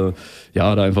und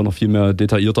da einfach noch viel mehr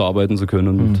detaillierter arbeiten zu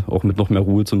können und auch mit noch mehr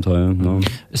Ruhe zum Teil. Ne?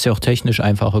 Ist ja auch technisch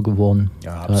einfacher geworden,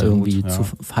 ja, da irgendwie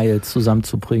Files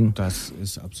zusammenzubringen. Das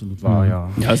ist absolut wahr, ja.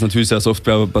 Ja, ist natürlich sehr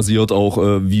softwarebasiert auch,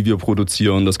 wie wir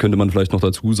produzieren. Das könnte man vielleicht noch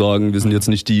dazu sagen. Wir sind jetzt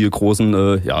nicht die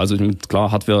großen,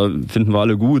 klar, Hardware finden wir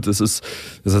alle gut. Das ist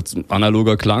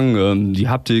analoger Klang, die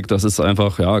Haptik, das ist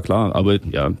einfach, ja klar, aber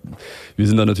wir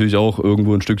sind da natürlich auch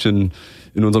irgendwo ein Stückchen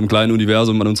in unserem kleinen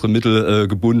Universum an unsere Mittel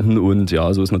gebunden und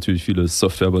so ist natürlich vieles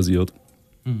softwarebasiert.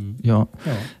 Ja.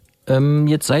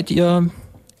 Jetzt seid ihr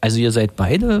seid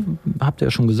beide, habt ihr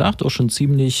ja schon gesagt, auch schon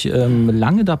ziemlich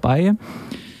lange dabei.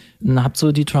 Habt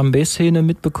so die Drum-Bass-Szene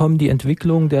mitbekommen, die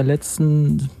Entwicklung der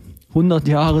letzten 100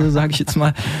 Jahre, sage ich jetzt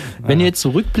mal. Wenn ihr jetzt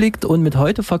zurückblickt und mit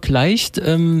heute vergleicht,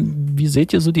 wie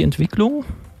seht ihr so die Entwicklung?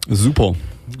 Super.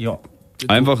 Ja.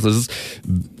 Einfach,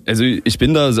 ich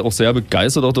bin da auch sehr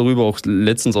begeistert auch darüber, auch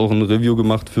letztens auch ein Review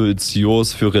gemacht für It's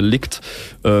Yours, für Relikt,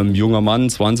 junger Mann,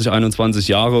 20, 21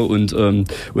 Jahre und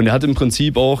er hat im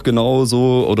Prinzip auch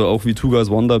genauso, oder auch wie Two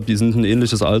Guys One Up, die sind ein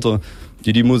ähnliches Alter,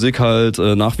 die Musik halt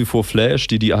nach wie vor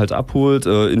flasht, die halt abholt,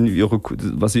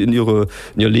 was sie in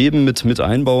ihr Leben mit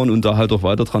einbauen und da halt auch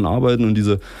weiter dran arbeiten und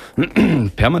diese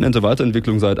permanente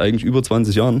Weiterentwicklung seit eigentlich über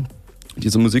 20 Jahren.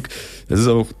 Diese Musik, das ist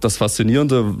auch das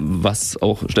Faszinierende, was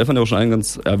auch Stefan ja auch schon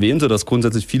eingangs erwähnte, dass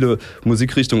grundsätzlich viele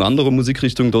Musikrichtungen, andere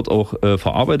Musikrichtungen dort auch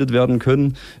verarbeitet werden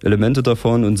können, Elemente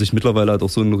davon und sich mittlerweile halt auch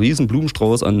so ein riesen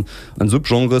Blumenstrauß an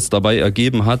Subgenres dabei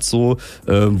ergeben hat, wo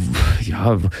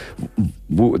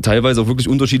teilweise auch wirklich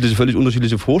völlig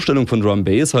unterschiedliche Vorstellungen von Drum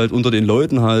Bass halt unter den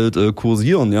Leuten halt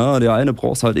kursieren. Ja, der eine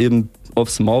braucht halt eben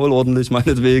aufs Maul ordentlich,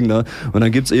 meinetwegen, ne? Und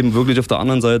dann gibt's eben wirklich auf der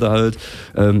anderen Seite halt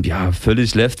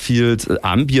völlig Leftfield,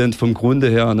 Ambient vom Grunde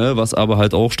her, ne? Was aber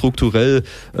halt auch strukturell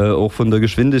auch von der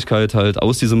Geschwindigkeit halt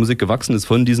aus dieser Musik gewachsen ist,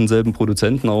 von diesen selben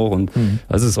Produzenten auch und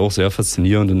das ist auch sehr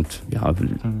faszinierend und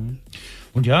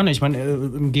Und ja, ich meine,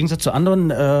 im Gegensatz zu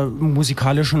anderen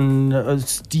musikalischen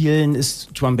Stilen ist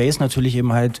Drum Bass natürlich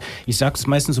eben halt, ich sag's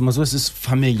meistens immer so, es ist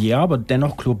familiär, aber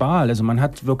dennoch global. Also man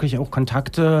hat wirklich auch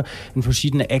Kontakte in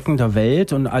verschiedene Ecken der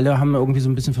Welt und alle haben irgendwie so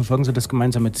ein bisschen verfolgen so das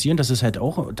gemeinsame Ziel. Und das ist halt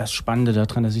auch das Spannende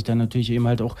daran, dass sich dann natürlich eben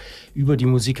halt auch über die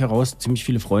Musik heraus ziemlich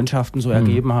viele Freundschaften so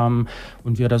ergeben haben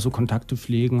und wir da so Kontakte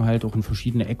pflegen halt auch in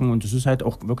verschiedene Ecken und das ist halt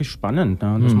auch wirklich spannend,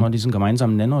 ne, dass man diesen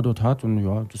gemeinsamen Nenner dort hat und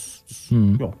ja,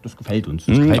 das gefällt uns.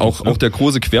 Auch der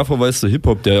große Querverweis zu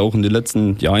Hip-Hop, der auch in den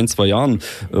letzten 1-2 Jahren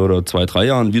oder 2-3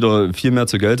 Jahren wieder viel mehr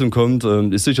zur Geltung kommt,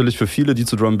 ist sicherlich für viele, die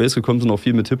zu Drum Bass gekommen sind, auch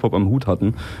viel mit Hip-Hop am Hut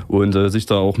hatten und sich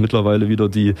da auch mittlerweile wieder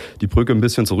die Brücke ein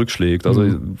bisschen zurückschlägt. Also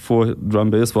vor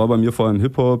Drum Bass war bei mir vor allem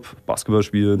Hip-Hop, Basketball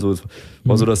spielen, so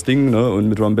war so das Ding, ne? Und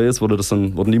mit Drum Bass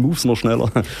wurden die Moves noch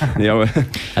schneller. Nee, aber,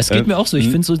 es geht mir auch so, ich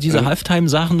finde so diese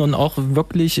Halftime-Sachen und auch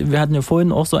wirklich, wir hatten ja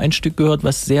vorhin auch so ein Stück gehört,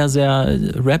 was sehr, sehr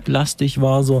rap-lastig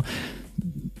war, so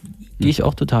gehe ich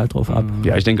auch total drauf ab.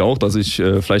 Ja, ich denke auch, dass sich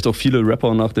vielleicht auch viele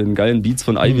Rapper nach den geilen Beats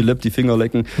von Ivy Lab die Finger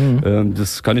lecken.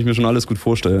 Das kann ich mir schon alles gut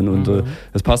vorstellen und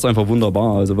es passt einfach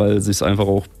wunderbar, also weil es sich einfach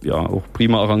auch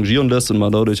prima arrangieren lässt und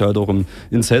man dadurch halt auch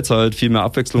in Sets halt viel mehr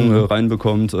Abwechslung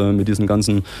reinbekommt mit diesen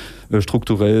ganzen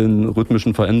strukturellen,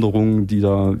 rhythmischen Veränderungen, die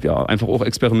da einfach auch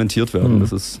experimentiert werden.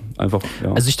 Das ist einfach,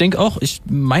 Also ich denke auch,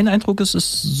 mein Eindruck ist, es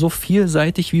ist so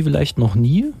vielseitig wie vielleicht noch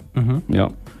nie. Ja.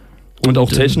 Und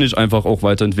auch technisch einfach auch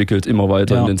weiterentwickelt, immer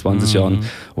weiter in den 20 Jahren.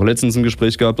 Auch letztens ein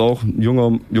Gespräch gehabt, auch ein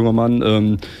junger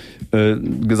Mann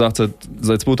gesagt hat,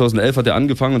 seit 2011 hat er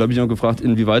angefangen und da habe ich ihn auch gefragt,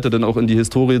 inwieweit er denn auch in die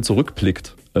Historie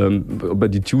zurückblickt, ob er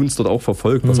die Tunes dort auch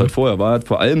verfolgt, was halt vorher war. Er hat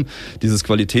vor allem dieses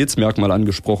Qualitätsmerkmal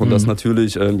angesprochen, dass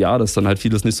natürlich, dass dann halt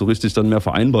vieles nicht so richtig dann mehr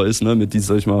vereinbar ist, ne, mit diesen,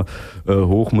 sag ich mal,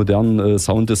 hochmodernen,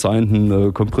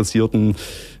 sounddesignten, kompressierten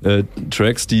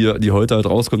Tracks, die heute halt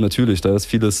rauskommen. Natürlich, da ist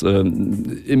vieles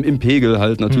im Pegel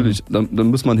halt natürlich, da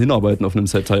muss man hinarbeiten auf einem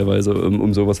Set teilweise,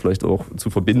 um sowas vielleicht auch zu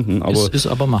verbinden. Aber ist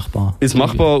aber machbar. Ist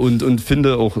machbar und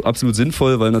finde auch absolut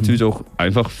sinnvoll, weil natürlich auch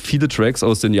einfach viele Tracks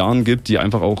aus den Jahren gibt, die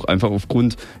einfach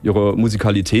aufgrund ihrer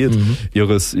Musikalität,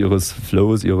 ihres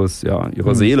Flows, ihrer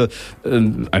Seele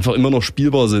einfach immer noch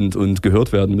spielbar sind und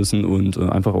gehört werden müssen und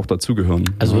einfach auch dazugehören.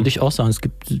 Also würde ich auch sagen, es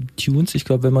gibt Tunes, ich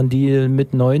glaube, wenn man die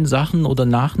mit neuen Sachen oder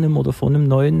nach einem oder vor einem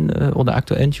neuen oder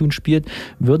aktuellen Tune spielt,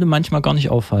 würde manchmal gar nicht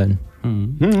auffallen.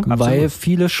 Weil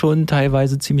viele schon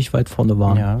teilweise ziemlich weit vorne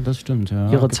waren. Ja, das stimmt.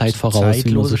 Ja. Ihre Zeit voraus.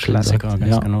 Zeitlose Klassiker,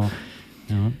 ganz genau.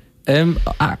 Ja.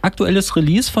 Aktuelles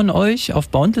Release von euch auf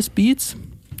Boundless Beats.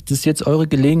 Das ist jetzt eure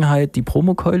Gelegenheit, die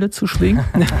Promokeule zu schwingen.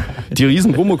 Die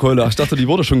riesen Promokeule, ich dachte, die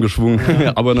wurde schon geschwungen.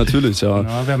 Aber natürlich, ja.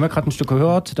 Genau, wir haben ja gerade ein Stück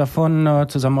gehört davon,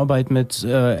 Zusammenarbeit mit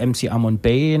MC Amon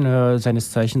Bay,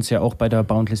 seines Zeichens ja auch bei der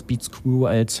Boundless Beats Crew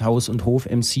als Haus- und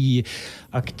Hof-MC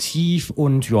aktiv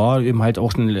und ja, eben halt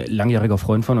auch ein langjähriger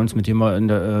Freund von uns, mit dem wir in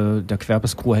der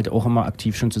Querpass-Crew halt auch immer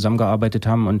aktiv schon zusammengearbeitet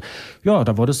haben und ja,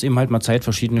 da wurde es eben halt mal Zeit,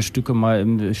 verschiedene Stücke mal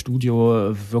im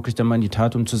Studio wirklich dann mal in die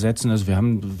Tat umzusetzen. Also wir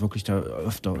haben wirklich da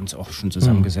öfter uns auch schon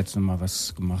zusammengesetzt und mal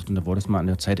was gemacht und da wurde es mal an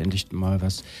der Zeit endlich mal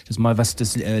was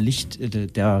das Licht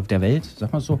der Welt,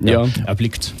 sag mal so,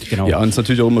 erblickt. Genau. Ja, und es ist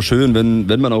natürlich auch immer schön,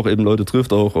 wenn man auch eben Leute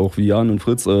trifft, auch wie Jan und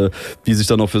Fritz, die sich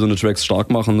dann auch für so eine Tracks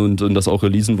stark machen und das auch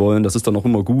releasen wollen. Das ist dann auch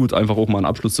immer gut, einfach auch mal einen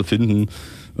Abschluss zu finden.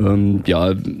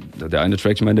 Der eine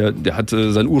Track, ich meine, der hat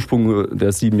seinen Ursprung, der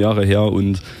ist 7 Jahre her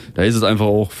und da ist es einfach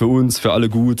auch für uns, für alle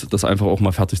gut, das einfach auch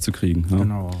mal fertig zu kriegen. Ja.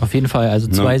 Genau. Auf jeden Fall, also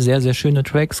 2 sehr, sehr schöne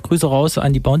Tracks. Grüße raus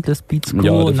an die Boundless Beats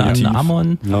Crew und an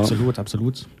Amon. Ja.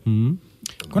 Absolut.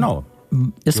 Genau.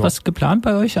 Ist was geplant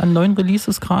bei euch an neuen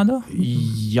Releases gerade?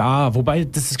 Ja, wobei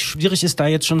das schwierig ist, da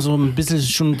jetzt schon so ein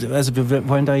bisschen also wir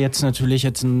wollen da jetzt natürlich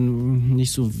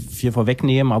nicht so viel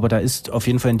vorwegnehmen, aber da ist auf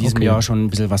jeden Fall in diesem Jahr schon ein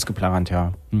bisschen was geplant,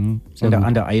 ja.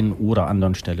 An der einen oder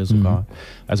anderen Stelle sogar.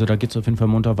 Also da geht es auf jeden Fall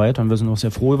munter weiter und wir sind auch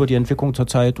sehr froh über die Entwicklung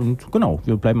zurzeit und genau,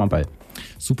 wir bleiben am Ball.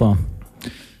 Super.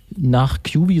 Nach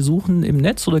KJUBI suchen im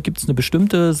Netz oder gibt es eine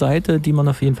bestimmte Seite, die man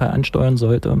auf jeden Fall ansteuern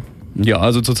sollte? Ja,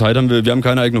 also zurzeit haben wir haben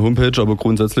keine eigene Homepage, aber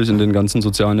grundsätzlich in den ganzen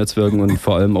sozialen Netzwerken und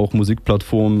vor allem auch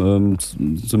Musikplattformen,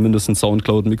 zumindest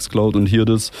Soundcloud, Mixcloud und hier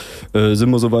sind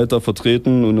wir so weiter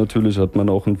vertreten und natürlich hat man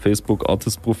auch ein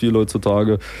Facebook-Artist-Profil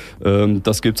heutzutage.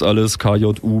 Das gibt's alles.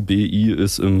 KJUBI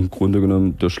ist im Grunde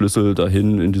genommen der Schlüssel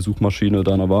dahin in die Suchmaschine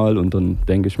deiner Wahl und dann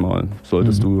denke ich mal,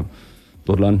 solltest du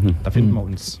dort landen. Da finden wir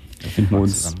uns.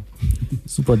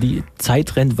 Super, die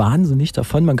Zeit rennt wahnsinnig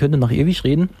davon, man könnte noch ewig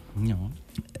reden. Ja.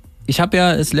 Ich habe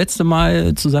ja das letzte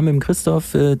Mal zusammen mit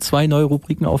Christoph 2 neue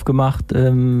Rubriken aufgemacht.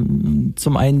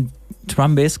 Zum einen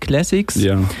Drum Bass Classics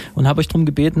und habe euch darum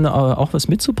gebeten, auch was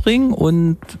mitzubringen.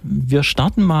 Und wir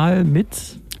starten mal mit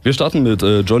Wir starten mit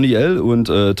Johnny L. und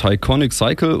Tyconic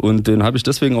Cycle und den habe ich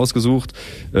deswegen ausgesucht.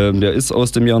 Der ist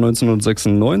aus dem Jahr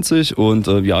 1996 und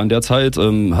in der Zeit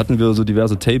hatten wir so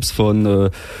diverse Tapes von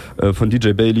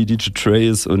DJ Bailey, DJ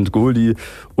Trace und Goldie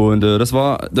und das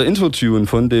war der Intro-Tune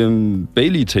von dem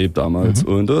Bailey-Tape damals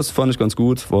und das fand ich ganz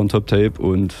gut, war ein Top-Tape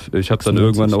und ich habe dann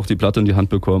irgendwann auch die Platte in die Hand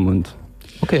bekommen und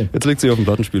okay. Jetzt liegt sie auf dem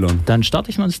Plattenspieler. Dann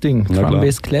starte ich mal das Ding. Drum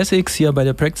Bass Classics hier bei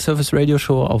der Practice Surface Radio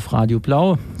Show auf Radio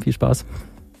Blau. Viel Spaß.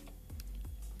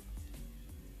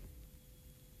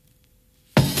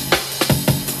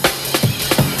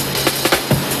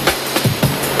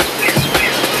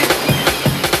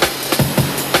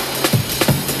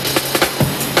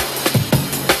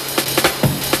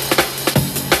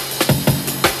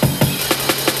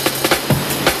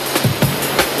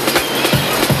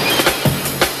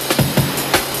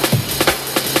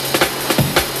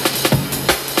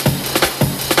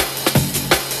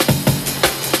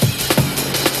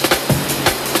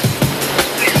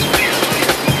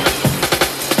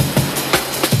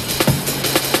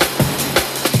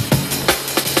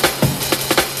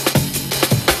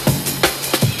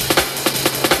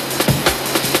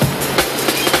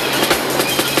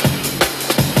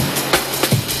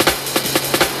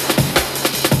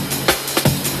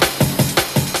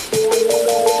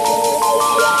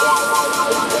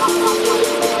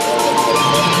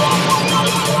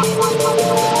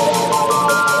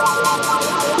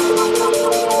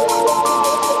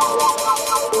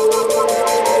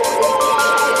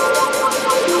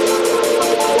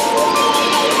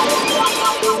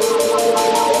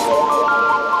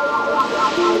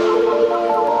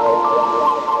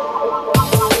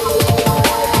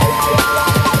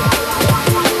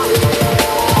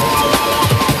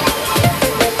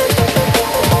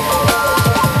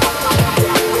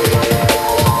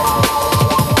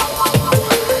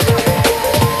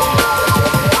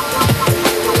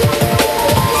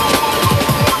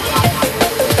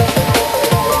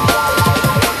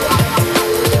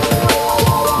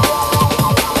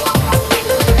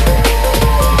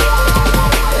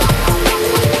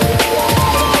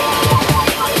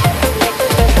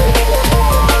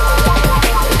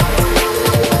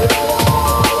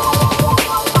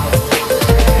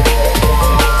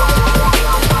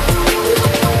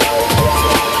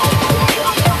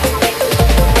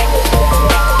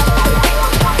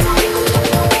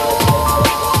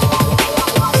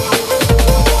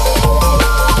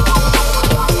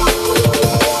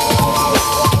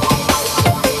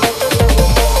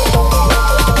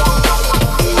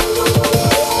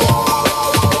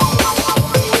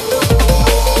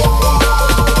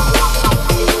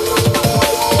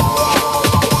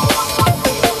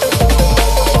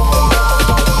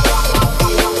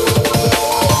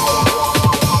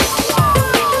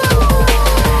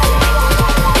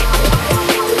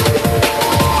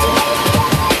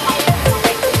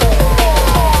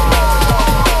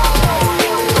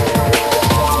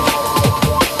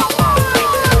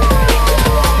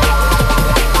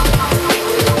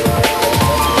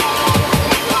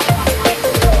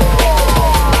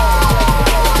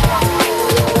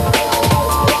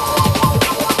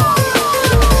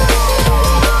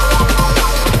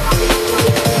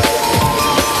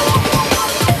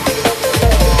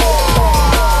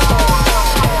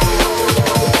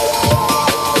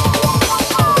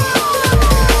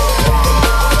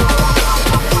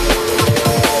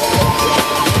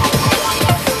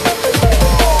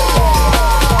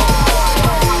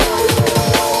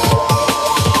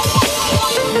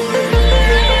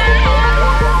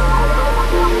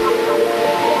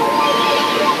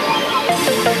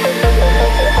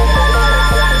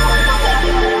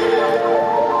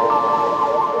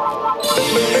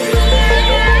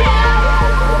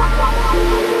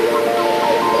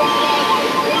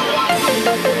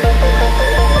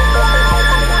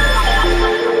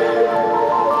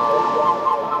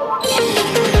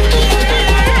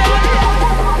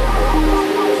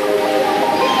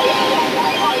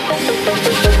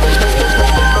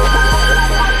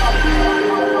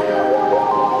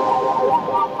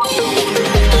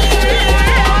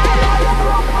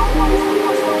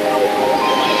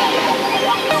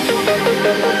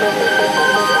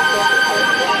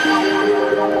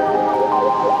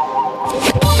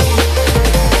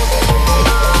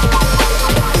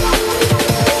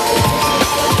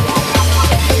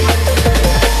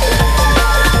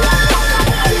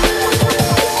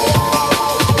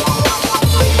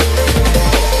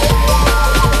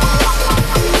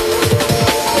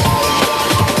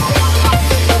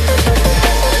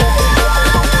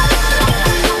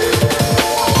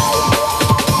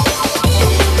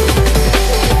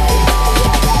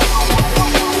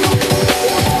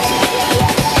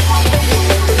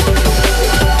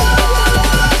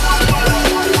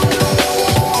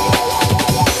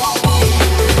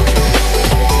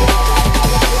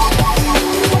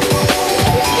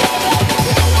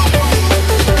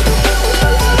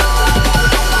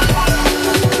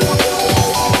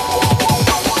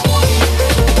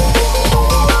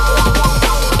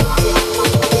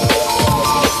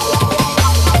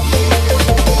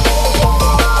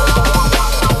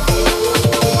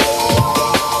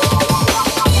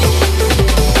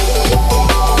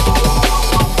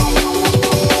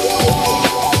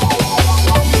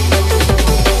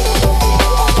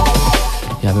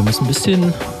 müssen ein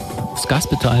bisschen aufs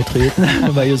Gaspedal treten,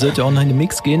 weil ihr sollt ja auch noch in den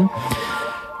Mix gehen.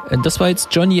 Das war jetzt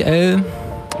Johnny L.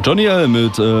 Johnny L.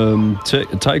 mit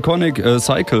Tyconic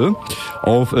Cycle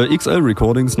auf XL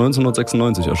Recordings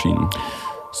 1996 erschienen.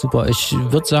 Super, ich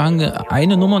würde sagen,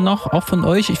 eine Nummer noch, auch von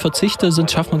euch. Ich verzichte,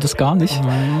 sonst schaffen wir das gar nicht.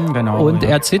 Genau. Und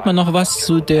erzählt mal noch was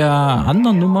zu der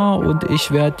anderen Nummer und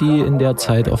ich werde die in der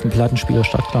Zeit auf dem Plattenspieler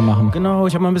startklar machen. Genau,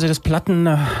 ich habe mal ein bisschen das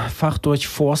Plattenfach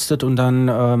durchforstet und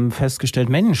dann festgestellt,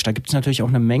 Mensch, da gibt es natürlich auch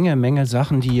eine Menge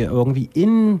Sachen, die irgendwie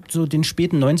in so den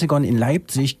späten 90ern in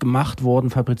Leipzig gemacht wurden,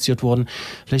 fabriziert wurden.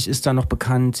 Vielleicht ist da noch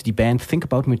bekannt die Band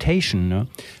Think About Mutation. Ne?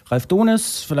 Ralf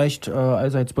Donis, vielleicht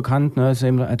allseits bekannt, ne, ist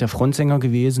eben der Frontsänger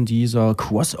gewesen dieser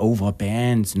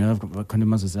Crossover-Bands, ne, könnte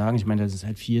man so sagen. Ich meine, das ist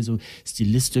halt viel so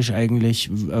stilistisch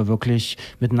eigentlich wirklich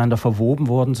miteinander verwoben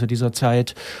worden zu dieser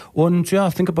Zeit. Und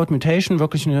ja, Think About Mutation,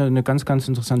 wirklich eine ganz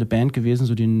interessante Band gewesen,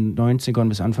 so den 90ern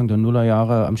bis Anfang der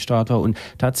Nullerjahre am Start war. Und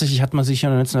tatsächlich hat man sich ja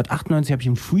 1998, habe ich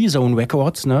im Freezone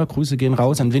Records, ne, Grüße gehen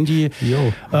raus an Windy,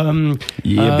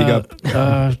 big up.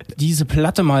 diese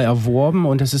Platte mal erworben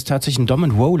und es ist tatsächlich ein Dom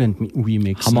 & Roland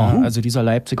Remix. Hammer. Ne? Also dieser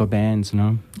Leipziger Bands.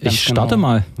 Ne? Ich starte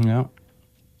mal. Ja.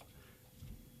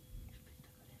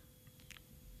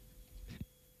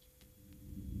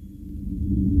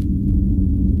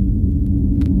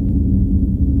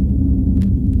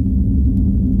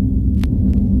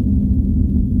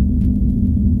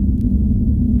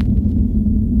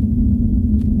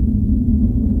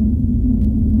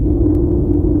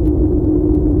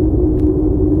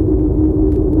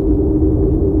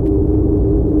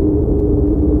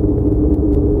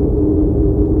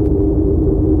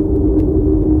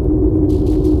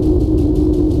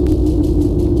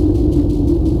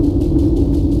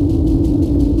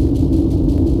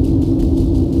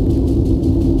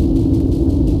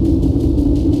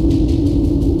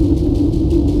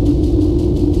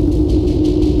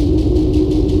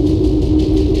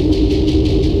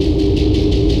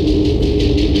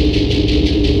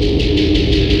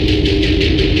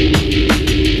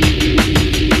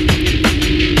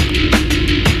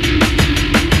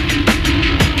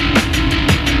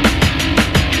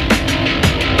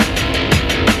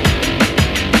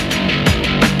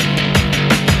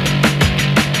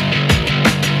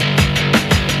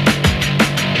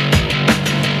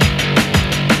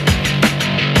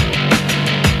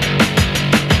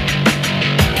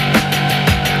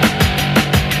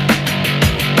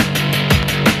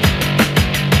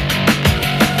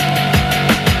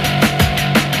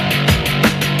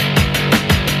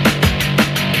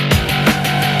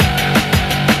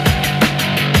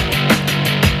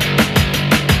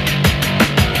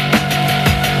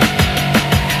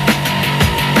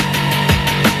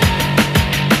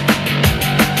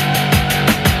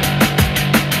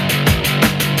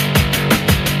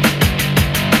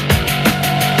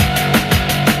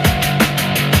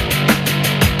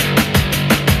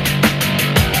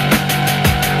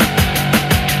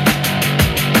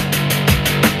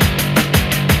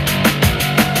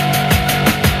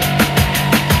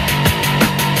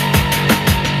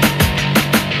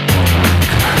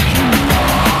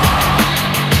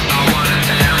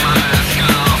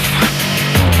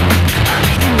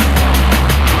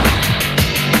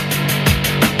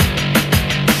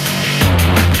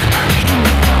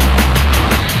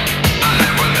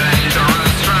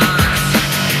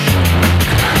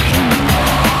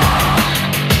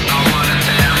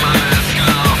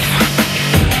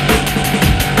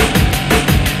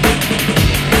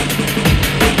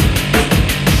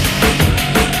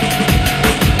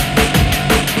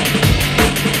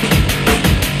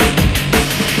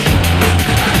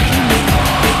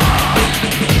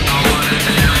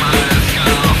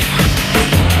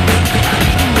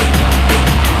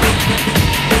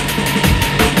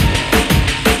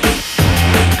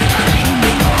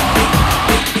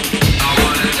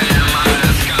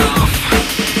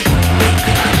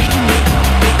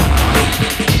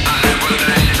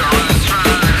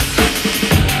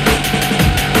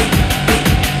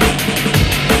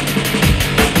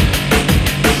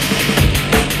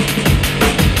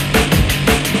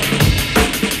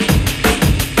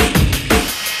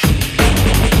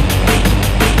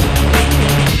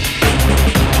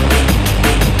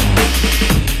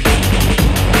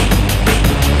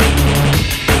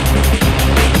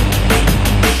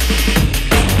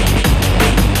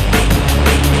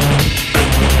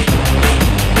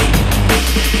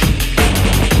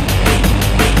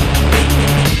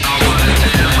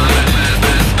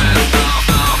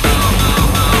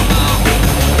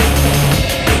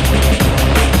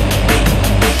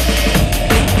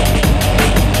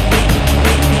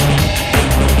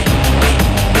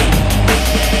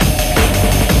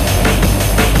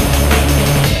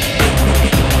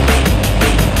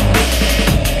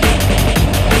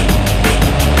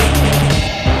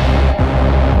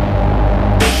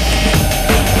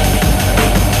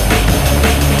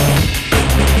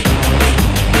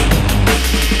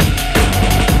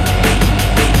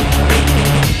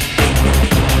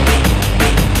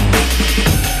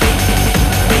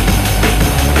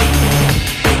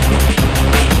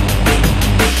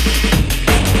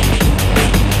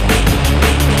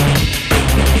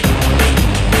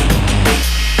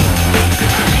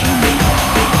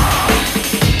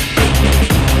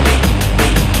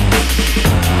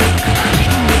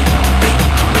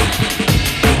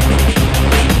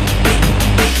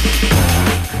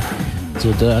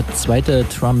 So der zweite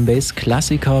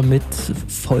Drum-Bass-Klassiker mit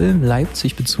vollem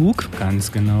Leipzig-Bezug.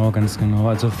 Ganz genau, ganz genau.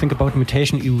 Also Think About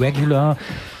Mutation Irregular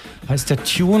heißt der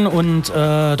Tune und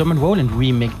Dom & Roland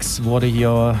Remix wurde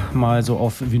hier mal so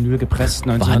auf Vinyl gepresst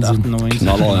 1998.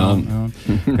 Knaller, ja.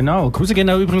 Genau. Grüße gehen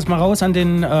da übrigens mal raus an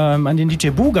den DJ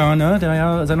Buga, ne, der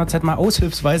ja seinerzeit mal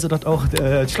aushilfsweise dort auch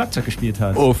Schlagzeug gespielt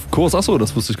hat. Of course, achso,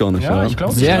 das wusste ich gar nicht. Ja, ich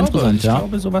glaube, interessant, ich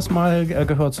glaube, sowas mal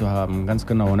gehört zu haben, ganz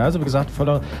genau. Ne? Also wie gesagt,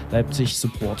 voller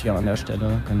Leipzig-Support hier an der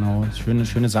Stelle. Genau,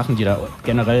 schöne Sachen, die da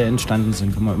generell entstanden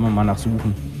sind, kann man immer mal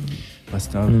nachsuchen, was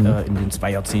da in den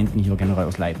 2 Jahrzehnten hier generell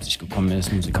aus Leipzig gekommen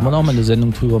ist. Kann man auch mal eine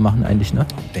Sendung drüber machen eigentlich, ne?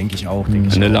 Denke ich auch.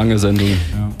 Eine lange Sendung.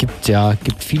 Ja.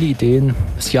 Gibt viele Ideen.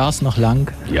 Das Jahr ist noch lang.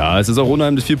 Ja, es ist auch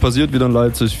unheimlich viel passiert wieder in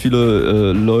Leipzig.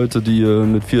 Viele Leute, die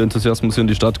mit viel Enthusiasmus hier in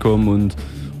die Stadt kommen und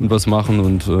was machen.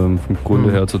 Und vom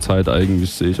Grunde her zurzeit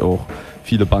eigentlich sehe ich auch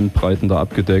viele Bandbreiten da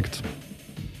abgedeckt.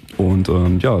 Und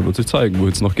wird sich zeigen, wo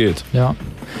es noch geht. Ja.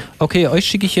 Okay, euch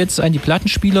schicke ich jetzt an die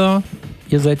Plattenspieler.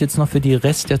 Ihr seid jetzt noch für die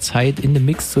Rest der Zeit in dem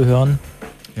Mix zu hören.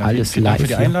 Ja, alles vielen live. Dank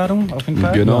für die Einladung, auf jeden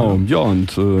Fall. Genau, ja,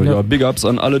 und Big Ups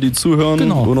an alle, die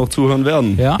zuhören und noch zuhören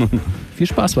werden. Ja, viel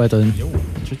Spaß weiterhin. Jo,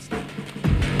 tschüss.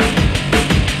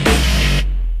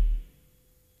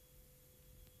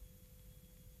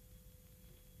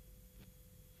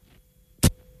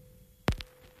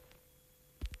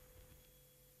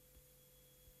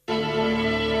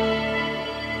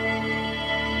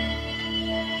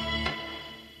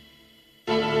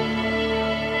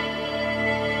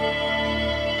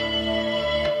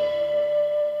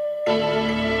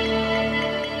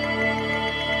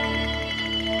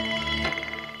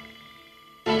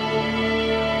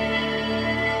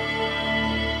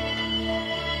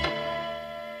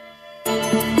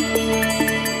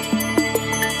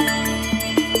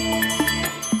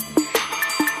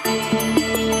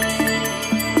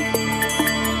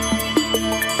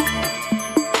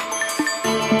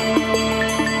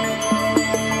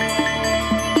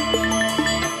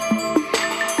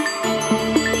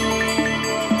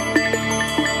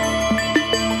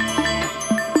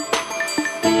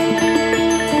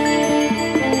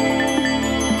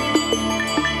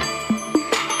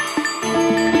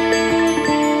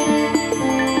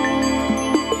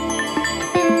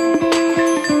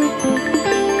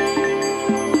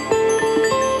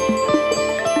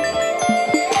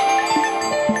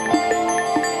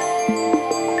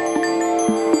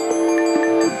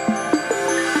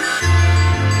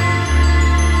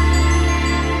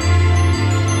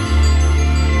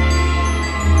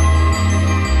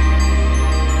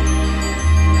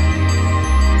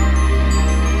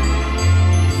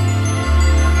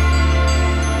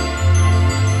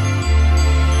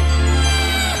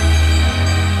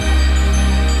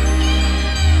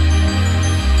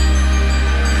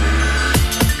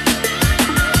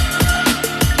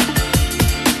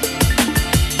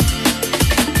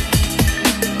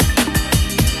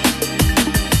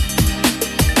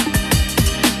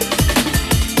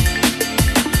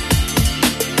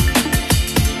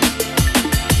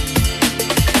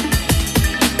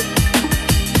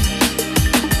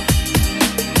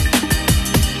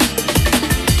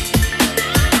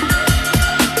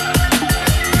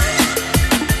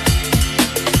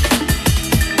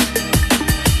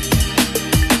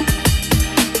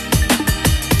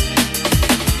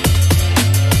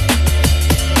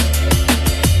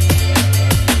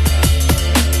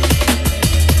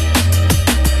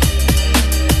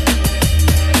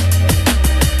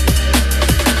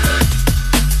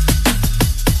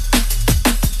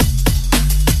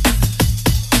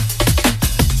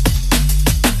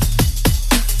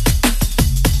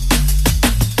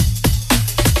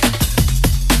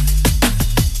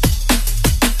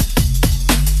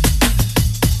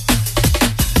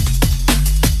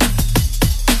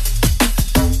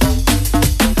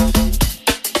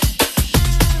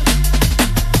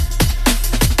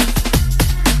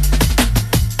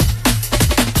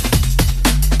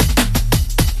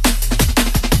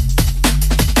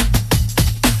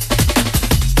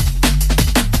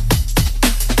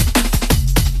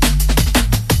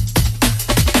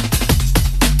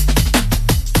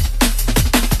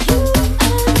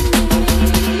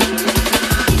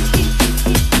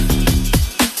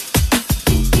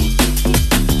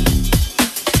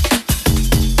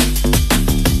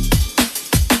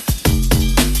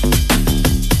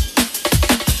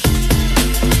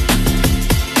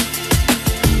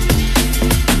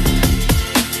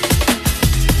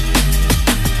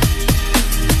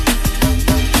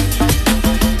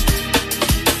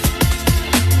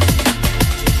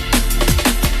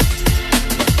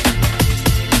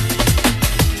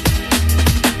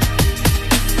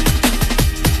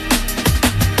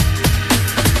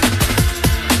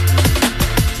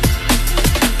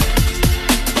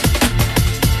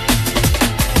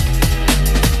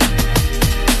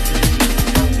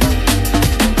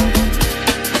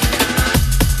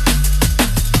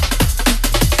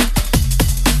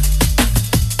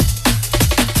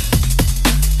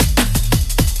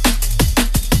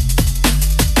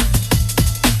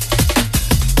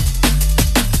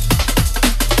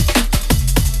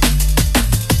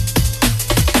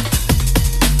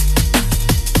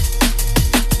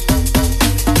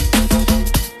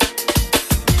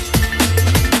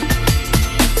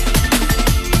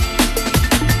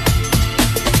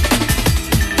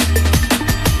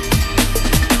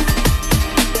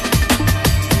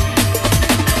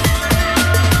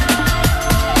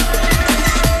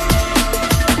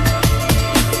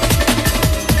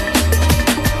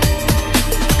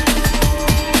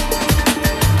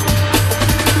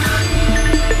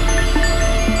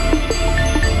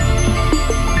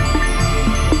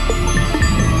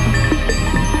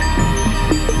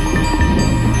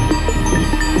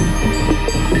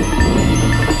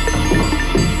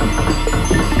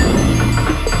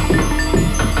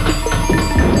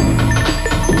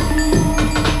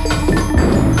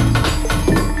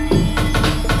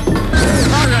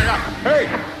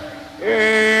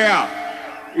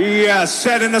 Yeah,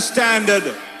 setting a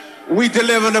standard. We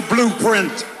delivering a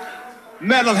blueprint.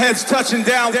 Metalheads touching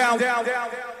down.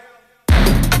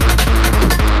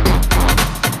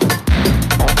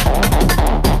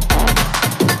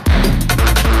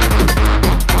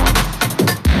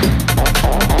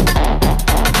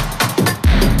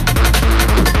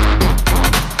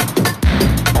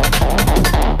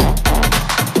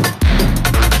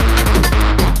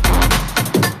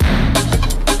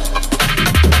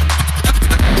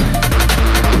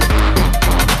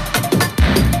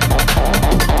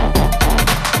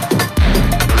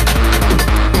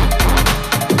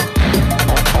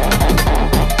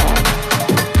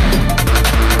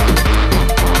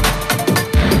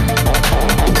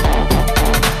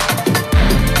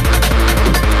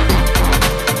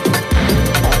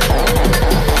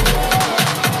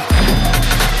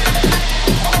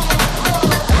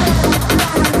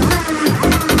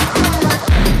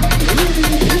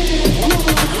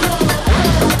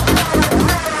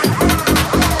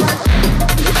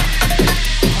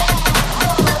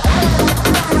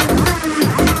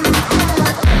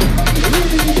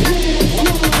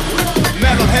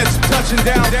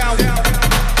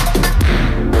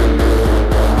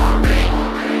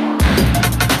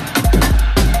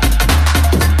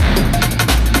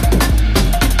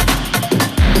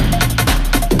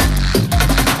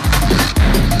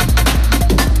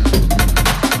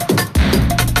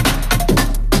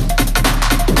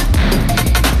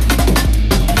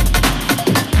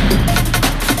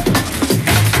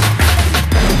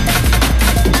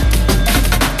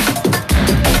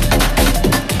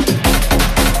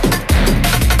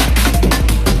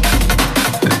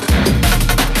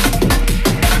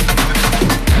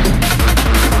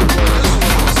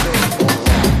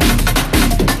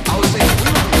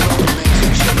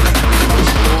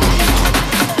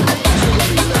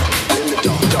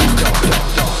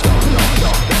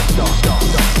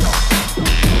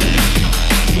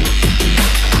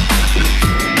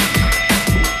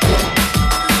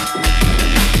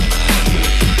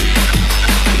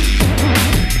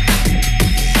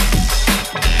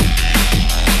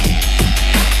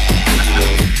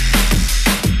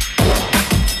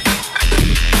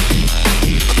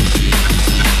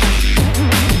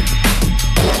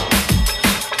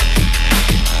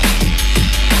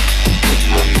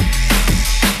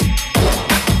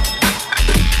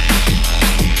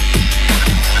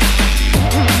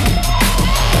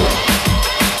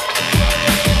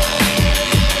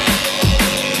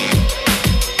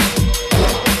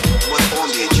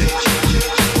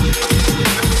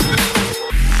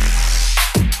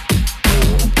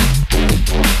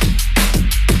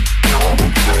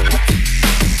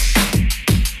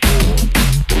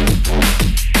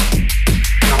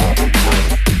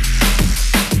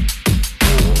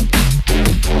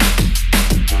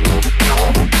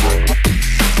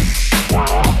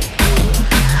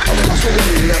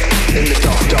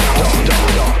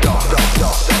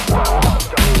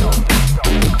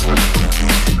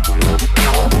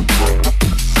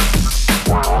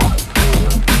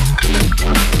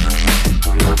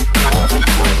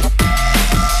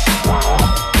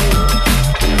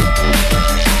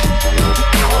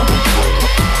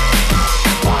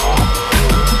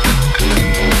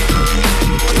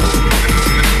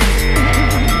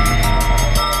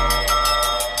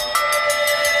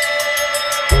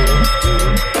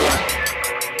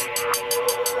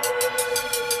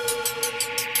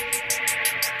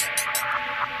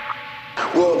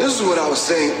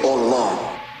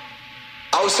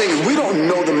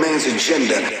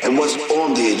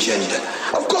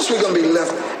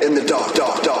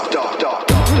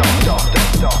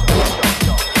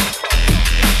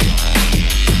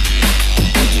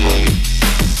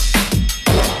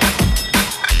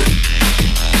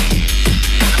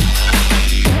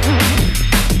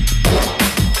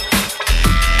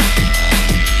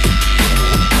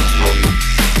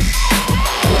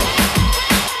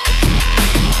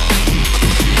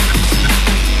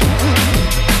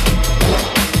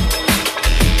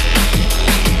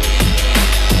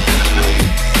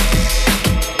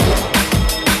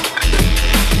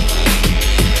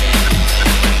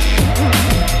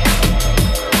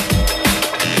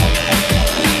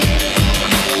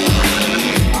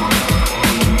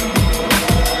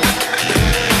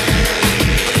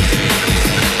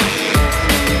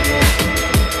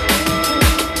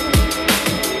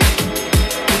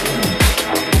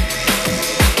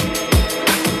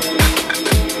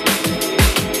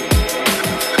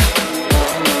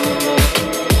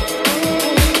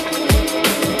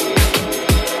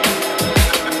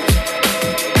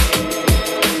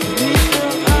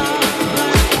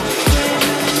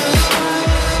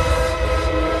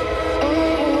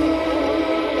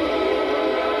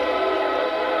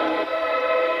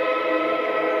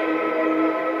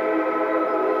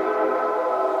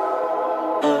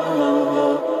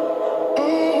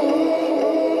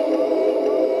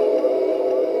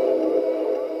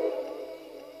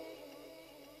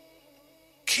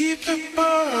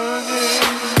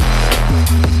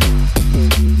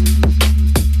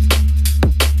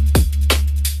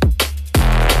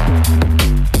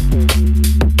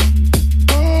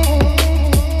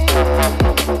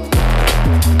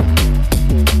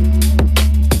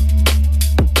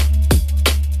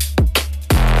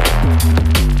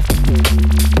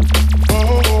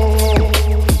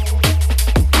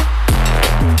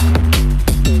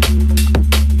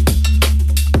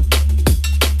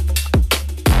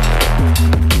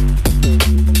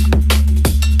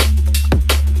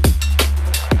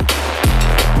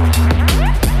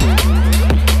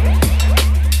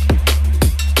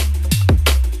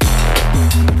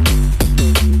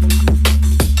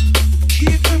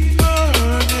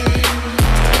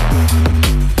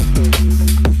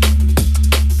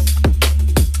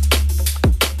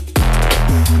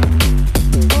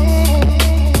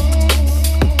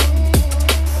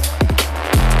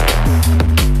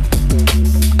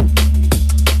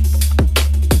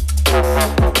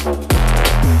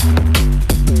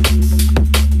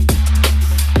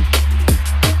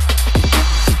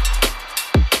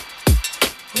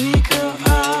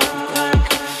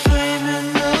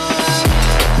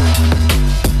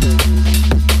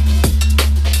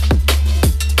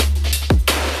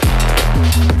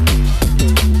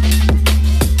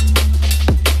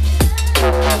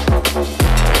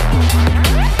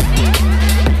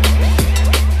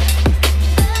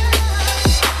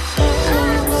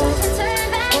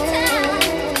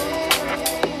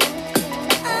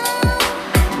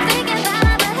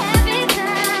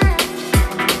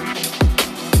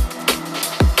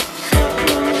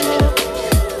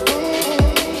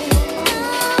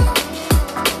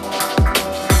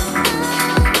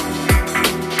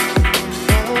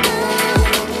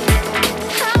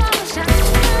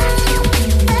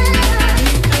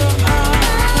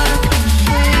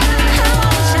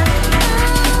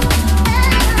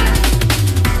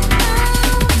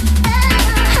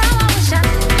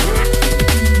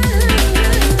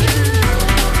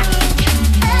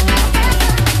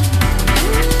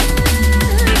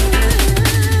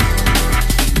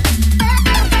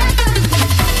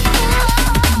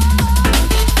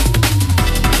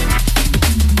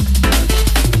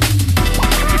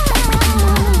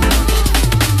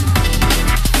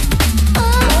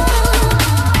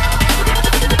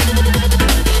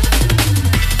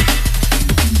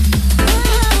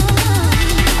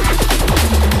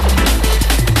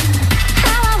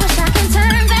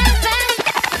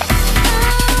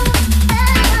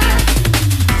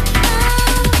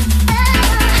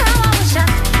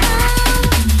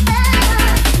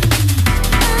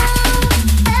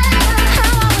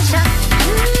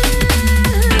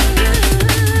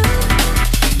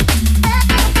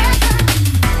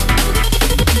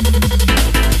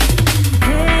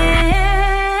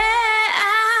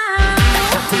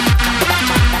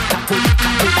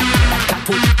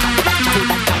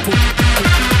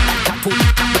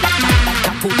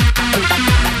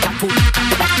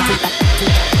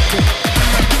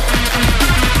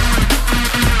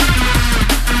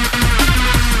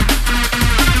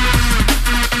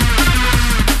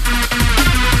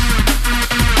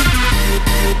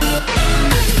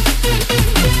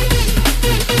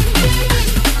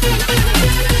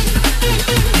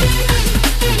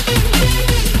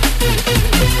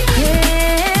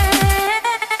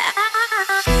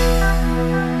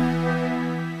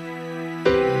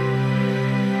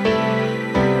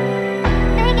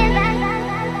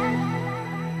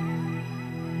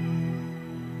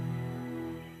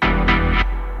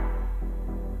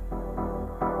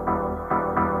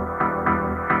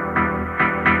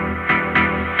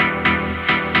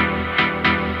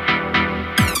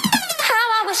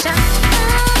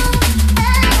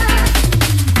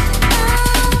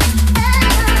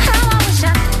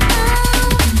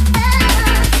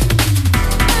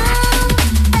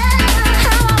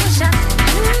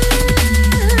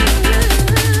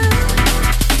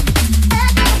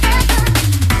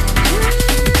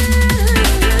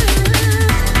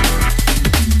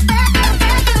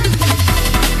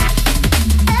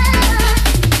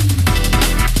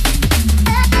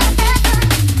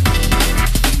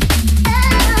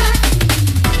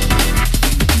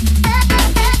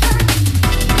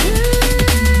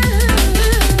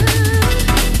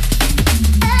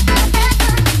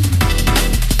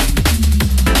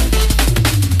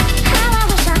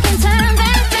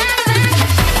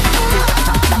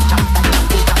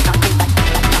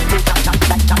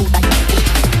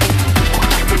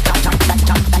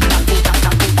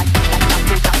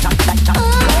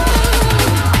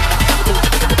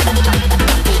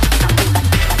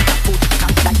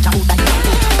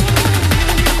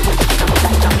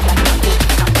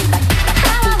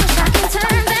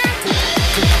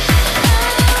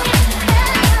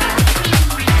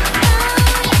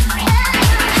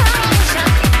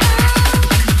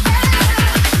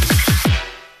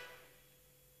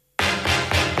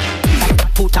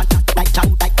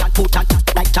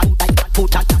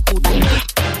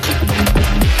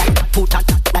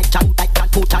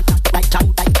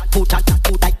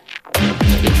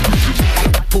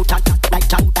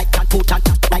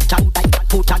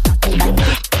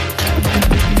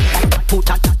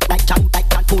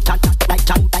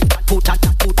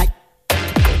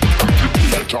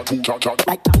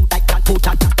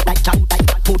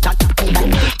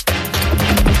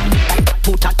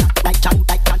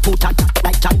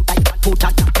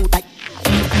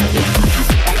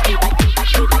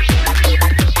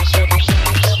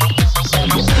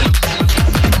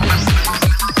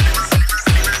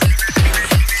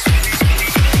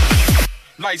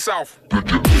 Lights off.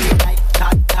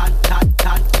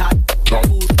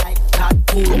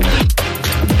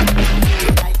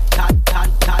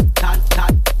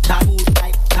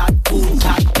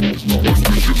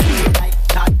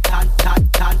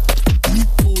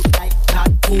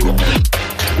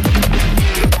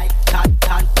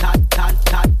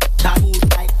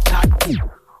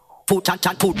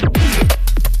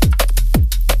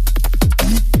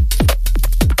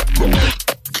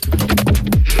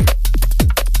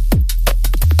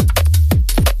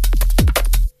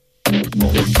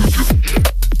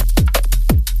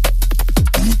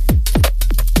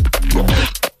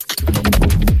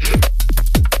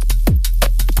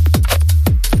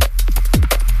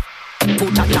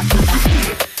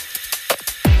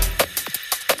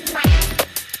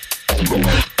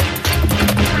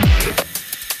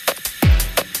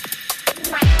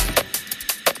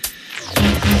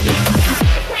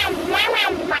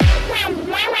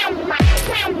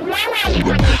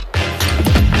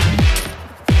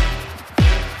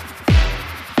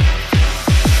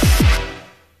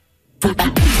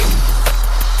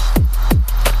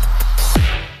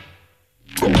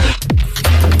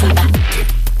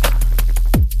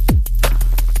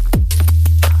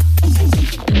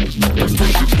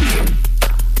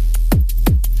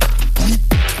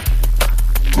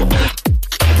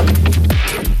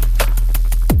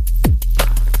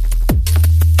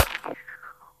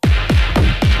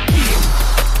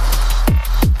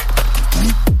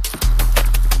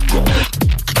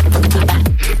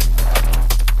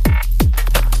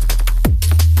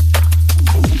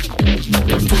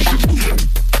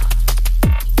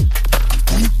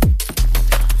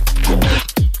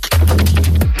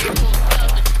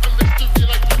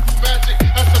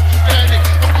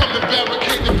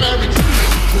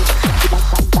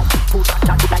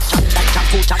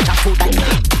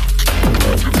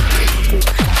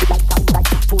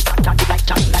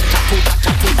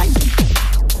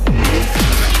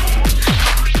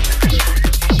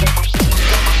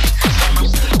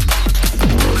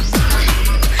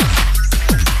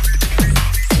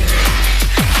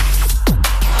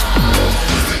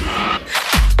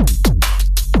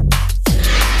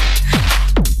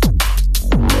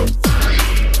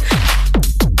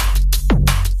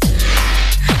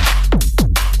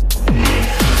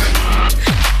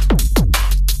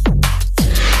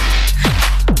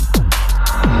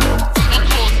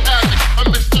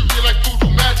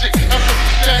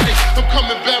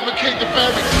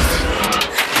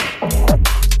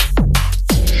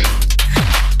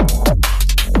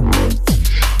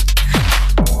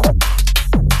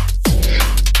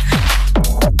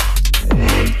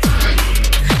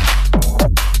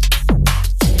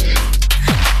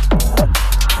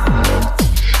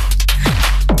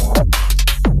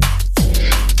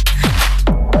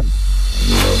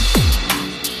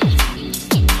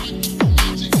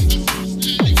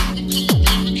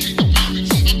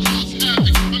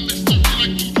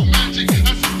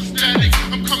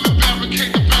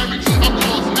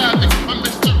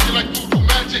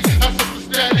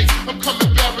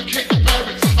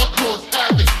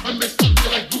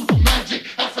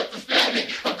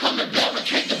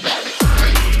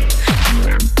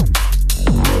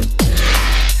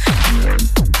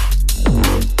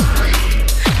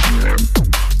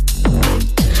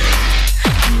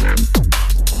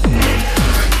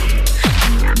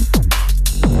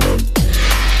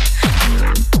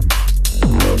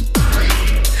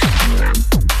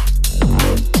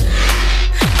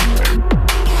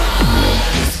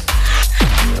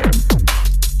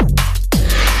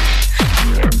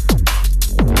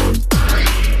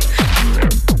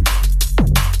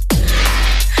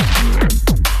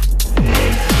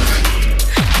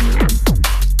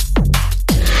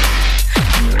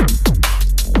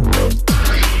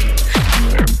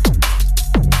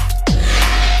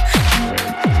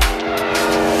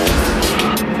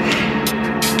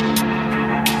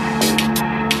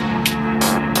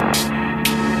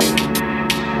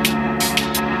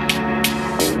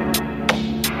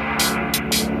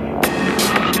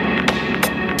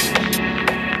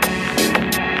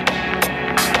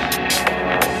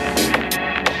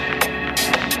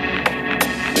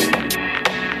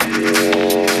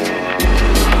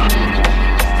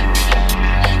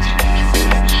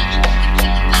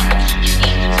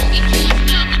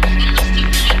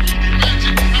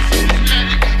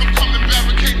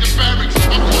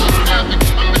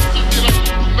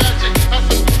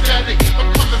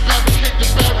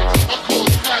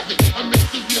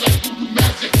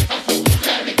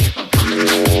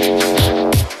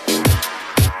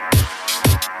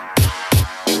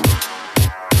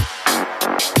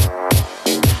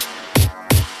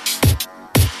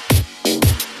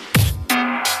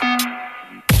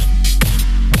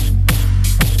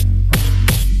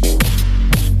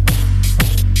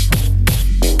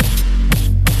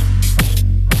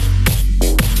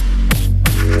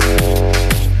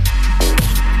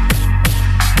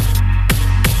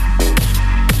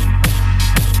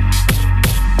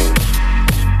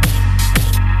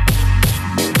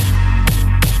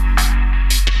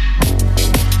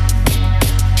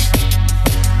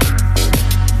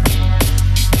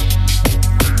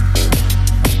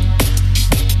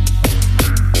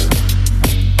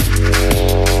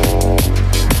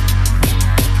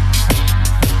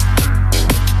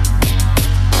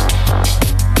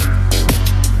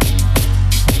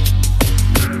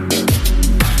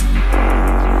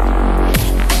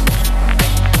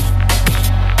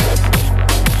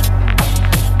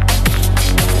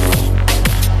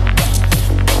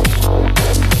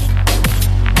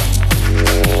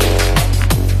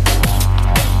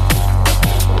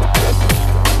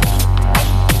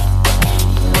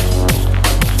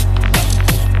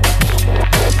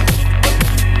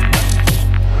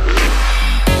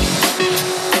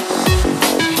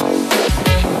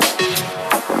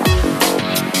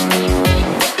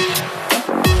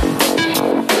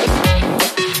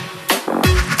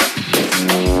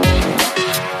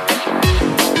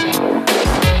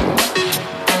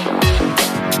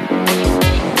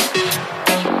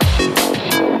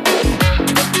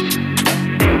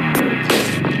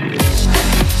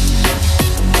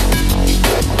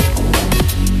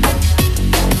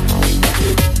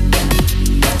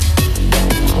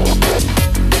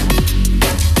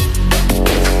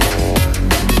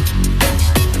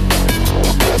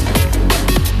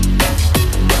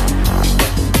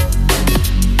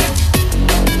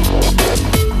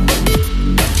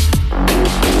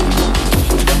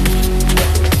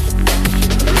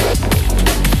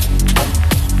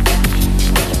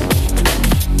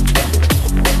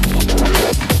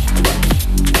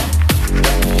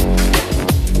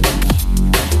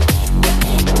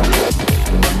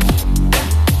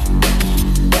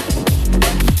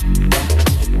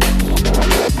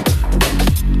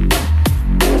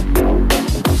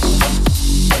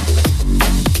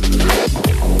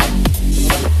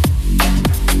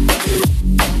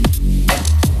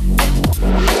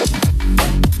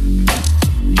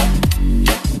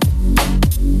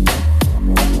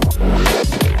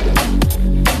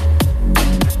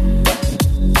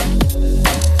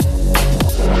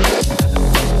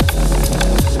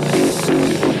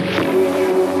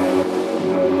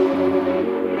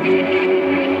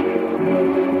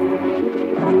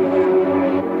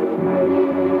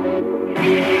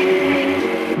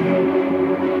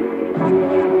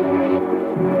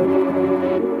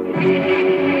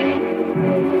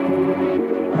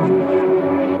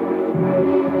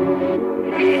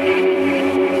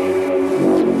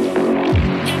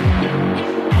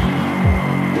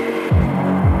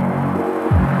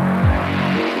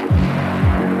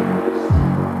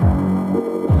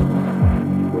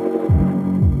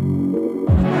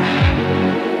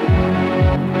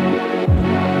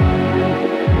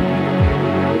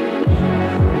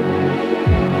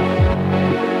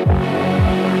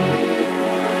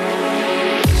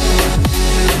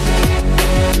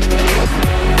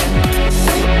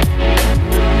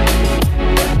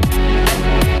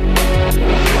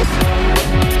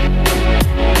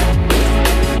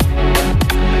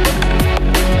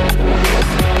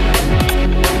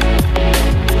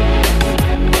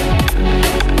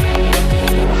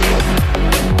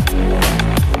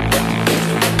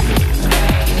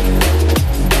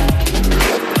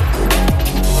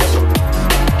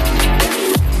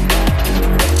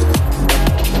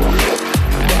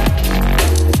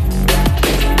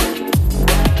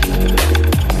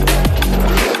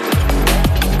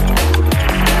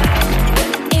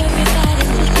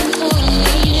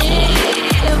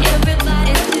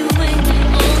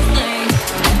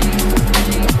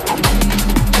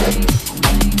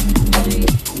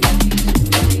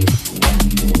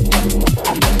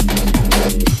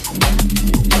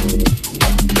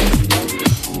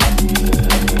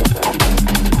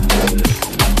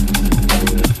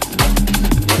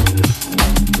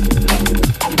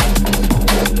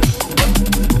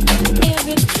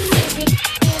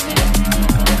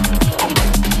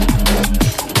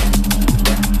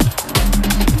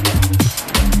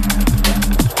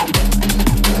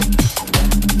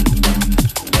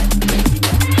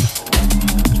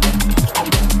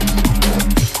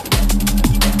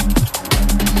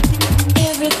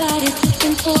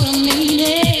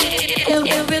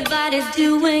 Everybody's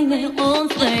doing their own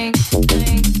thing.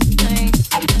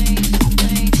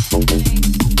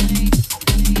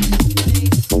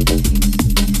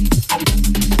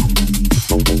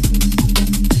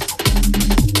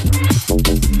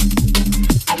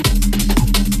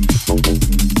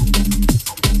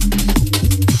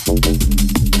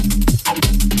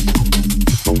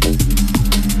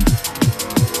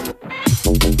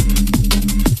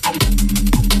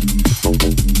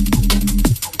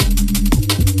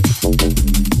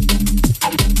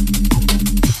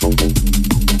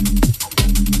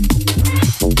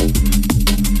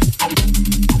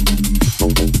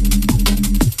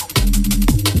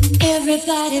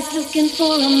 Everybody's looking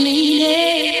for a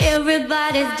meaning.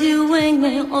 Everybody's doing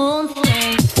their own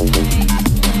thing.